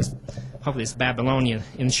ourselves out of this, hopefully, this Babylonian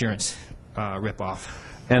insurance ripoff.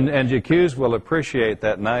 And Jacques will appreciate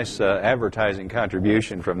that nice advertising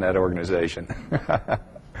contribution from that organization.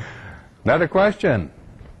 Another question.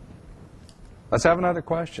 Let's have another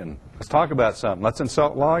question. Let's talk about something. Let's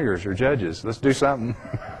insult lawyers or judges. Let's do something.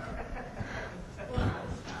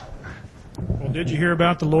 Well, did you hear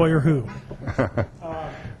about the lawyer who?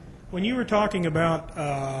 When you were talking about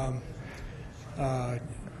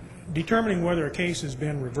determining whether a case has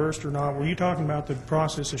been reversed or not, were you talking about the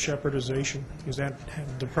process of shepherdization? Is that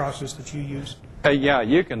the process that you use? Yeah,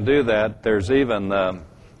 you can do that. There's even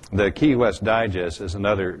the Key West Digest is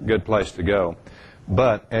another good place to go.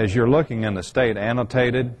 But as you're looking in the state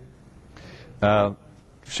annotated,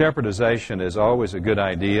 shepherdization is always a good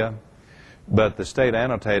idea, but the state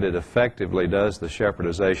annotated effectively does the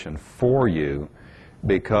shepherdization for you,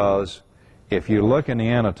 because if you look in the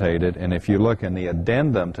annotated and if you look in the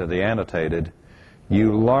addendum to the annotated,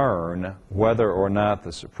 you learn whether or not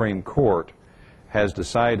the Supreme Court has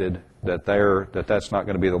decided that that's not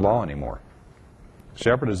going to be the law anymore.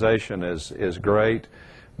 Shepherdization is great.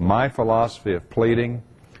 My philosophy of pleading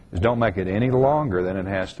is don't make it any longer than it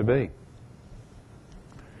has to be.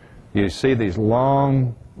 You see these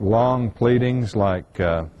long pleadings like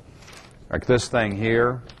this thing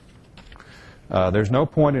here. There's no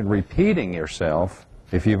point in repeating yourself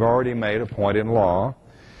if you've already made a point in law.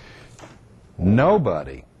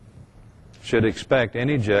 Nobody should expect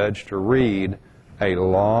any judge to read a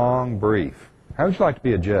long brief. How would you like to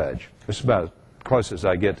be a judge? This is about as close as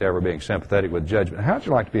I get to ever being sympathetic with judgment. How would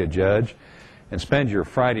you like to be a judge and spend your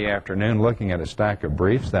Friday afternoon looking at a stack of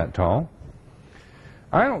briefs that tall?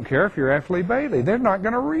 I don't care if you're F. Lee Bailey. They're not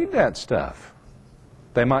going to read that stuff.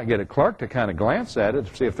 They might get a clerk to kind of glance at it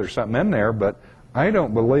to see if there's something in there, but I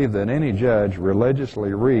don't believe that any judge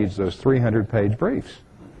religiously reads those 300-page briefs.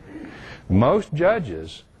 Most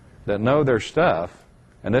judges that know their stuff,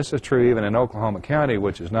 and this is true even in Oklahoma County,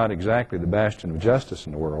 which is not exactly the bastion of justice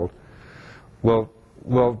in the world,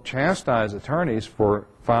 will chastise attorneys for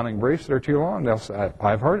filing briefs that are too long. They'll say,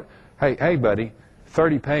 I've heard it. Hey, buddy,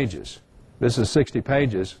 30 pages. This is 60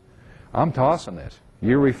 pages. I'm tossing it.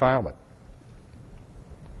 You refile it.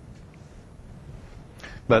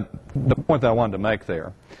 But the point that I wanted to make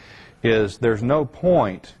there is there's no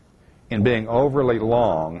point in being overly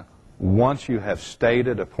long once you have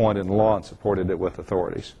stated a point in law and supported it with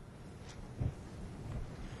authorities.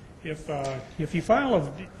 If you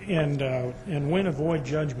file and win a void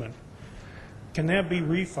judgment, can that be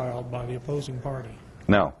refiled by the opposing party?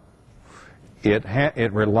 No.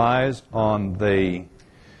 It relies on the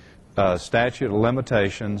statute of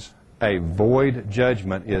limitations. A void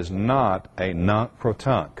judgment is not a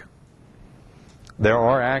nunc-pro-tunc. There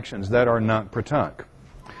are actions that are nunc-pro-tunc.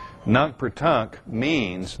 Nunc-pro-tunc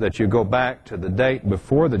means that you go back to the date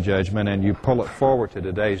before the judgment and you pull it forward to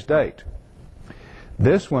today's date.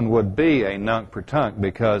 This one would be a nunc-pro-tunc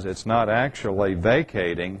because it's not actually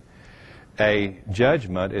vacating a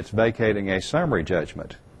judgment, it's vacating a summary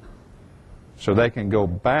judgment. So they can go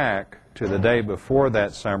back to the day before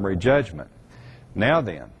that summary judgment. Now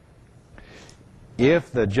then,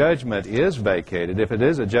 if the judgment is vacated, if it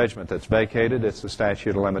is a judgment that's vacated, it's the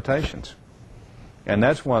statute of limitations. And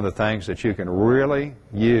that's one of the things that you can really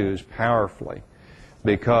use powerfully,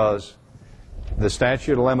 because the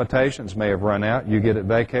statute of limitations may have run out, you get it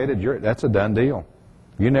vacated, that's a done deal.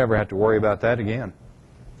 You never have to worry about that again.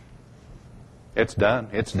 It's done.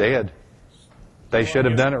 It's dead. They should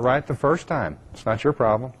have done it right the first time. It's not your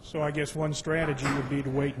problem. So I guess one strategy would be to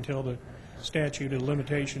wait until the statute of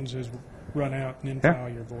limitations has run out and then file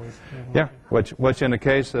your void. Yeah, which in the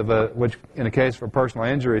case of a personal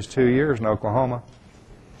injury is 2 years in Oklahoma.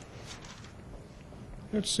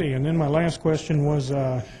 Let's see, and then my last question was,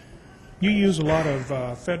 you use a lot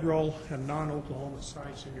of federal and non-Oklahoma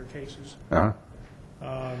sites in your cases.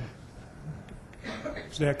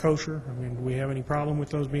 Is that kosher? I mean, do we have any problem with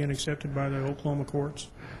those being accepted by the Oklahoma courts?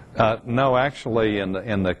 No, actually,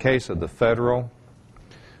 in the case of the federal,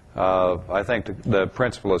 I think the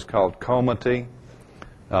principle is called comity.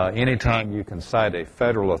 Anytime you can cite a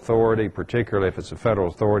federal authority, particularly if it's a federal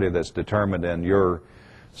authority that's determined in your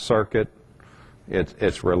circuit,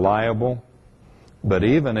 it's reliable. But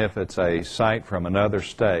even if it's a site from another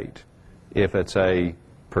state, if it's a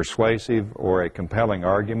persuasive or a compelling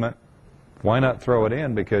argument, why not throw it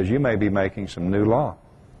in? Because you may be making some new law.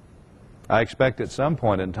 I expect at some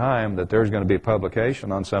point in time that there's going to be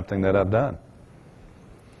publication on something that I've done.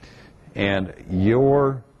 And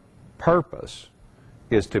your purpose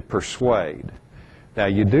is to persuade. Now,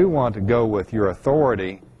 you do want to go with your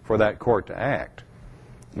authority for that court to act.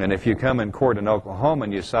 And if you come in court in Oklahoma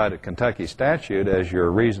and you cite a Kentucky statute as your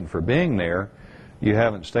reason for being there, you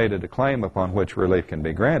haven't stated a claim upon which relief can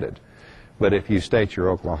be granted. But if you state your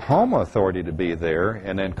Oklahoma authority to be there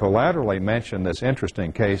and then collaterally mention this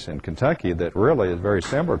interesting case in Kentucky that really is very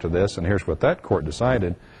similar to this, and here's what that court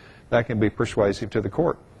decided, that can be persuasive to the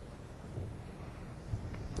court.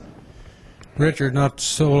 Richard, not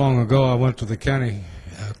so long ago I went to the county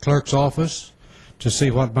clerk's office to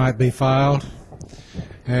see what might be filed,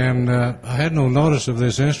 and I had no notice of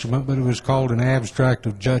this instrument, but it was called an abstract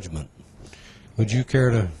of judgment. Would you care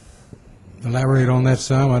to elaborate on that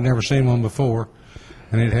some? I'd never seen one before,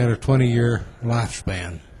 and it had a 20-year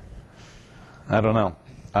lifespan. I don't know.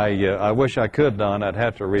 I wish I could, Don. I'd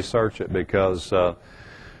have to research it because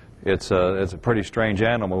it's a pretty strange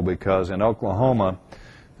animal, because in Oklahoma,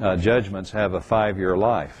 judgments have a 5-year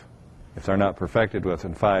life. If they're not perfected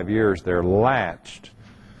within 5 years, they're latched.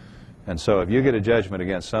 And so if you get a judgment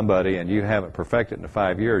against somebody and you haven't perfected it in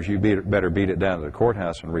 5 years, you better beat it down to the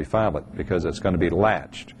courthouse and refile it, because it's going to be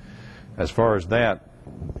latched. As far as that,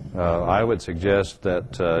 I would suggest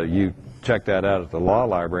that you check that out at the law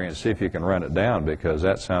library and see if you can run it down, because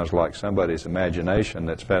that sounds like somebody's imagination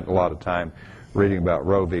that spent a lot of time reading about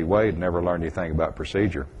Roe v. Wade and never learned anything about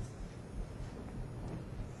procedure.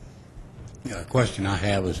 The question I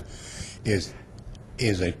have is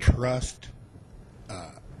a trust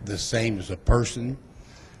the same as a person,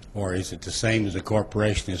 or is it the same as a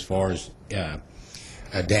corporation as far as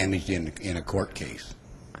damage in a court case?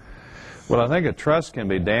 Well, I think a trust can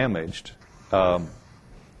be damaged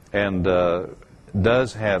and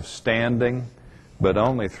does have standing, but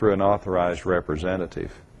only through an authorized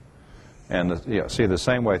representative. And see, the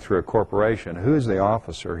same way through a corporation, who's the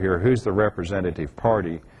officer here? Who's the representative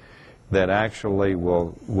party that actually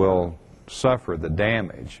will suffer the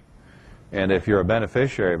damage? And if you're a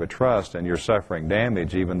beneficiary of a trust and you're suffering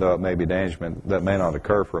damage, even though it may be damage that may not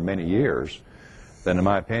occur for many years, then in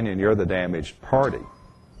my opinion, you're the damaged party.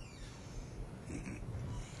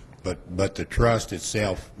 But the trust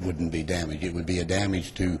itself wouldn't be damaged. It would be a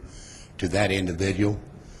damage to that individual.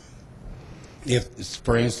 If,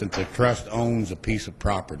 for instance, the trust owns a piece of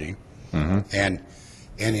property, and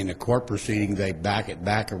in a court proceeding they back it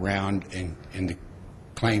back around and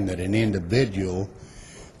claim that an individual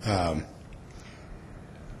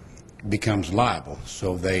becomes liable,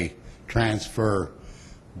 so they transfer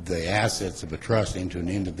the assets of a trust into an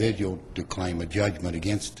individual to claim a judgment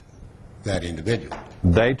against that individual.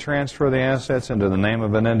 They transfer the assets into the name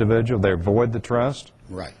of an individual. They void the trust.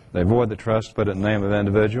 Right. They void the trust, put it in the name of an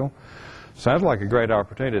individual. Sounds like a great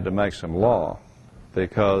opportunity to make some law,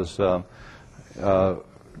 because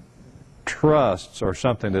trusts are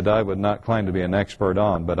something that I would not claim to be an expert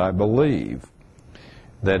on, but I believe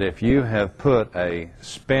that if you have put a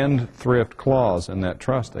spendthrift clause in that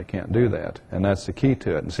trust, they can't do that, and that's the key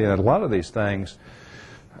to it. And see, a lot of these things,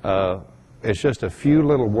 it's just a few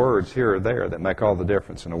little words here or there that make all the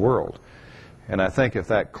difference in the world. And I think if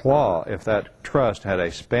that trust had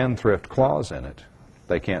a spendthrift clause in it,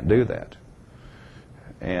 they can't do that.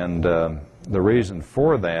 And the reason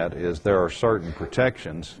for that is there are certain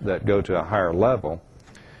protections that go to a higher level,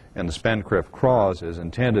 and the spendthrift clause is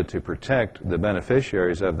intended to protect the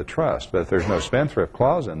beneficiaries of the trust. But if there's no spendthrift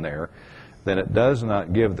clause in there, then it does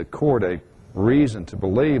not give the court a reason to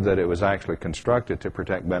believe that it was actually constructed to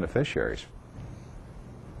protect beneficiaries.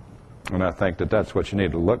 And I think that that's what you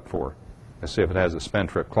need to look for, and see if it has a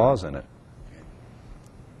spendthrift clause in it.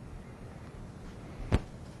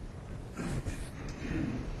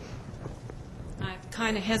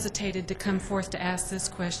 Kind of hesitated to come forth to ask this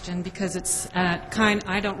question because it's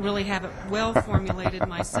I don't really have it well formulated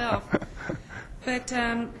myself. But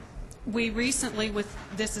we recently,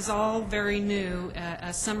 this is all very new,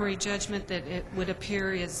 a summary judgment that it would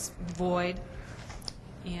appear is void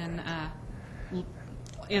in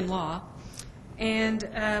law, and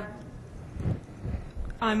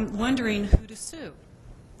I'm wondering who to sue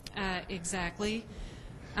exactly.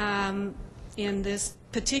 In this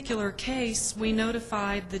particular case, we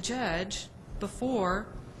notified the judge before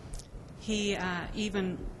he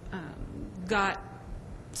even got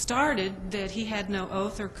started that he had no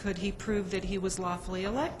oath, or could he prove that he was lawfully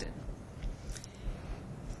elected.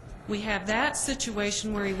 We have that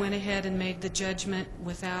situation where he went ahead and made the judgment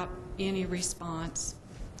without any response.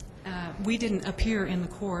 we didn't appear in the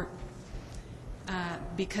court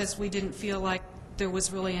because we didn't feel like there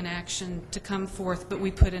was really an action to come forth, but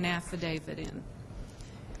we put an affidavit in.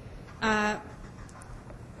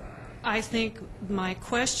 I think my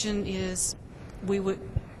question is,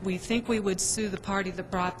 we think we would sue the party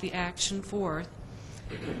that brought the action forth,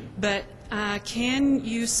 but can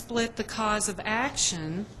you split the cause of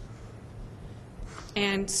action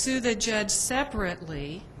and sue the judge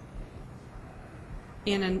separately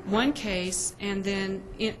in one case, and then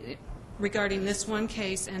regarding this one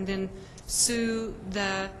case, and then sue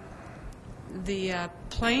the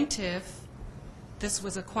plaintiff? This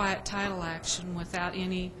was a quiet title action without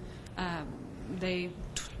any, they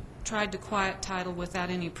tried to quiet title without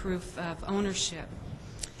any proof of ownership.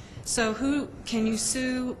 So who, can you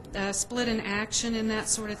sue, split an action in that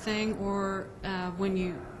sort of thing, or when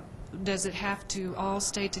you, does it have to all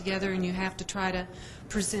stay together and you have to try to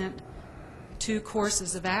present two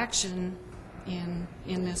courses of action in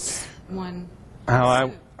this one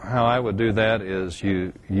suit? How I would do that is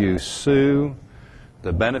you sue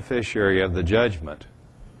the beneficiary of the judgment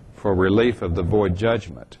for relief of the void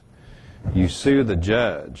judgment. You sue the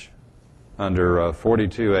judge under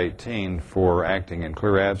 4218 for acting in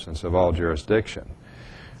clear absence of all jurisdiction.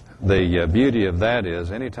 The beauty of that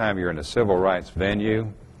is anytime you're in a civil rights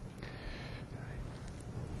venue,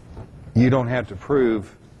 you don't have to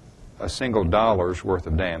prove a single dollar's worth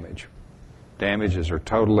of damage. Damages are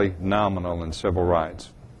totally nominal in civil rights.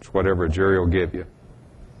 It's whatever a jury will give you.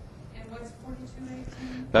 And what's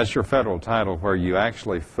 4218? That's your federal title where you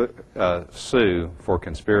actually sue for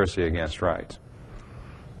conspiracy against rights.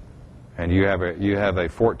 And you have a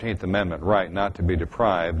 14th Amendment right not to be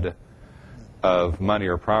deprived of money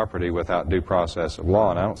or property without due process of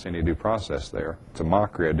law, and I don't see any due process there. It's a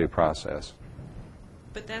mockery of due process.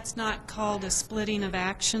 But that's not called a splitting of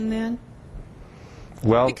action then?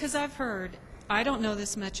 Well, because I've heard, I don't know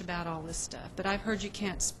this much about all this stuff, but I've heard you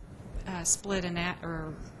can't split an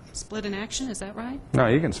action. Is that right? No,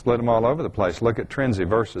 you can split them all over the place. Look at Trinzi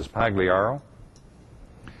versus Pagliaro.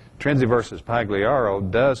 Trinzi versus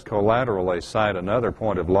Pagliaro does collaterally cite another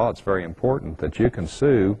point of law. It's very important that you can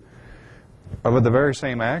sue over the very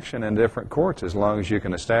same action in different courts as long as you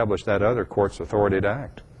can establish that other court's authority to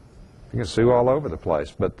act. You can sue all over the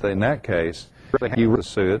place, but in that case, you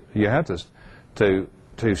sue it. You have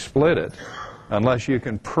to split it unless you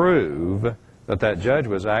can prove that that judge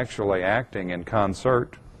was actually acting in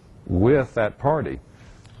concert with that party,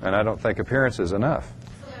 and I don't think appearance is enough.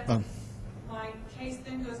 So my case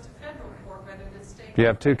then goes to federal court rather than state. You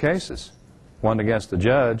have two cases, one against the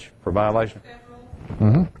judge for violation.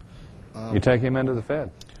 You take him into the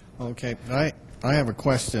Fed. Okay, I have a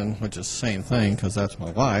question, which is the same thing because that's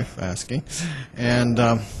my wife asking, and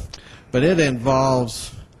but it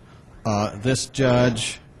involves this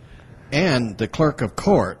judge and the clerk of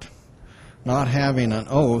court not having an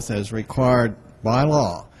oath as required by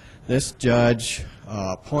law. This judge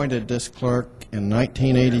appointed this clerk in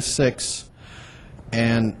 1986,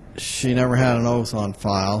 and she never had an oath on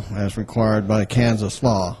file as required by Kansas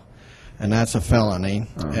law, and that's a felony.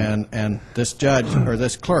 And this judge, or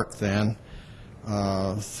this clerk then,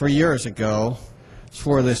 3 years ago,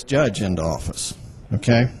 swore this judge into office.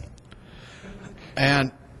 Okay?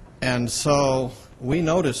 And so we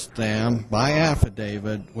noticed them by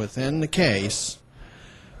affidavit within the case,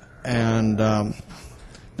 and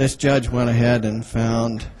this judge went ahead and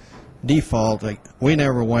found default. We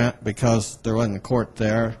never went because there wasn't a court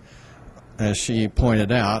there, as she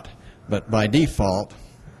pointed out, but by default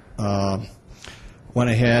went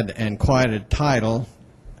ahead and quieted title.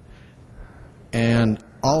 And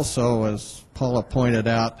also, as Paula pointed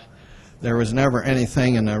out, there was never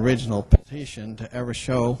anything in the original petition to ever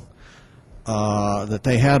show that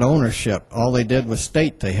they had ownership. All they did was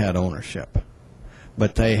state they had ownership.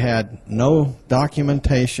 But they had no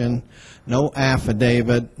documentation, no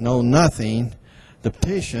affidavit, no nothing. The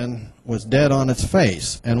petition was dead on its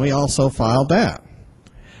face, and we also filed that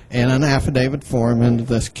in an affidavit form into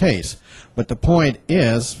this case. But the point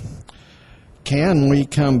is, can we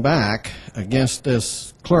come back against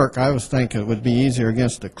this clerk? I was thinking it would be easier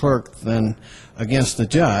against the clerk than against the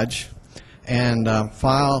judge, and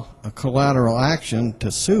file a collateral action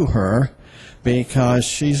to sue her because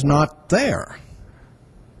she's not there.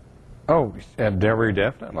 Oh, very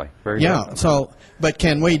definitely. Very definitely. So, but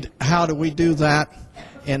can we, how do we do that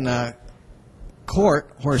in a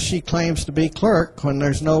court where she claims to be clerk when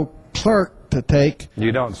there's no clerk to take?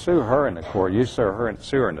 You don't sue her in the court. You sue her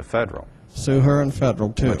in the federal. Sue her in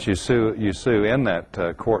federal, too. But you sue in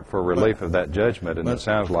that court for relief of that judgment, and it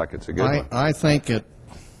sounds like it's a good one. I think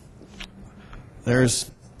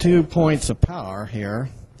there's 2 points of power here.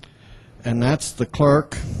 and that's the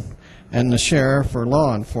clerk and the sheriff or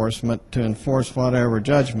law enforcement to enforce whatever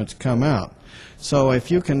judgments come out. So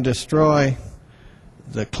if you can destroy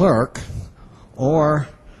the clerk or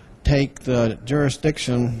take the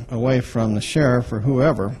jurisdiction away from the sheriff or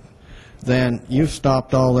whoever, then you've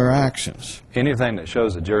stopped all their actions. Anything that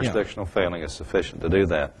shows a jurisdictional failing is sufficient to do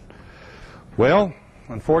that. Well,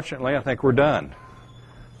 unfortunately, I think we're done,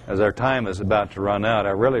 as our time is about to run out.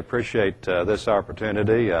 I really appreciate this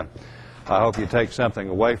opportunity. I hope you take something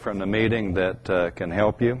away from the meeting that can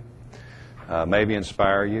help you, maybe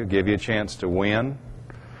inspire you, give you a chance to win.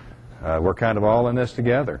 We're kind of all in this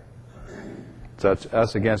together. It's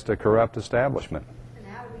us against a corrupt establishment. And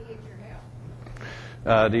how do we get your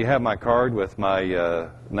help? Do you have my card with my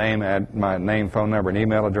name, phone number, and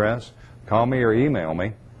email address? Call me or email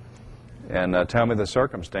me and tell me the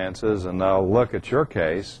circumstances, and I'll look at your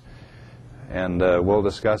case, and we'll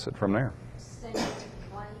discuss it from there. Send you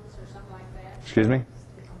complaints or something like that? Excuse me?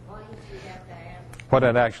 The complaints you have to have? What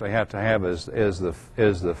I'd actually have to have is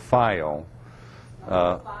the file.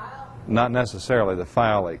 Not necessarily the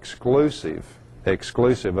file exclusive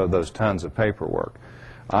of those tons of paperwork.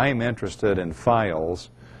 I'm interested in files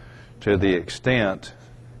to the extent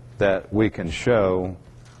that we can show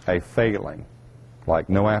a failing, like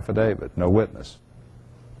no affidavit, no witness.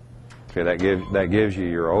 Okay, that gives you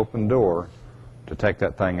your open door to take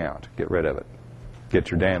that thing out, get rid of it, get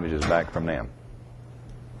your damages back from them.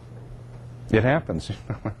 It happens.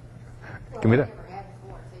 Can we do?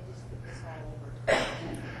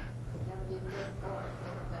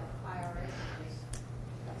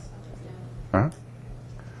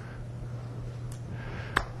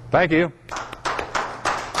 Thank you.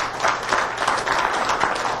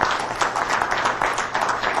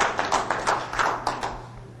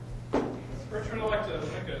 Richard, I'd like to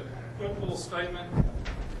make a quick little statement.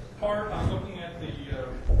 Part, I'm looking at the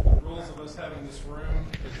rules of us having this room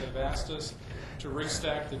that they've asked us to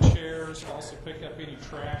restack the chairs, also pick up any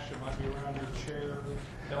trash that might be around your chair.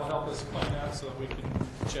 They'll help us clean up so that we can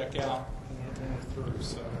check out when we're through.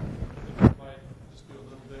 So if you might just do a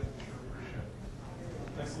little bit, we sure appreciate it.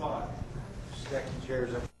 Thanks a lot. Stack the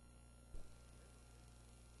chairs up.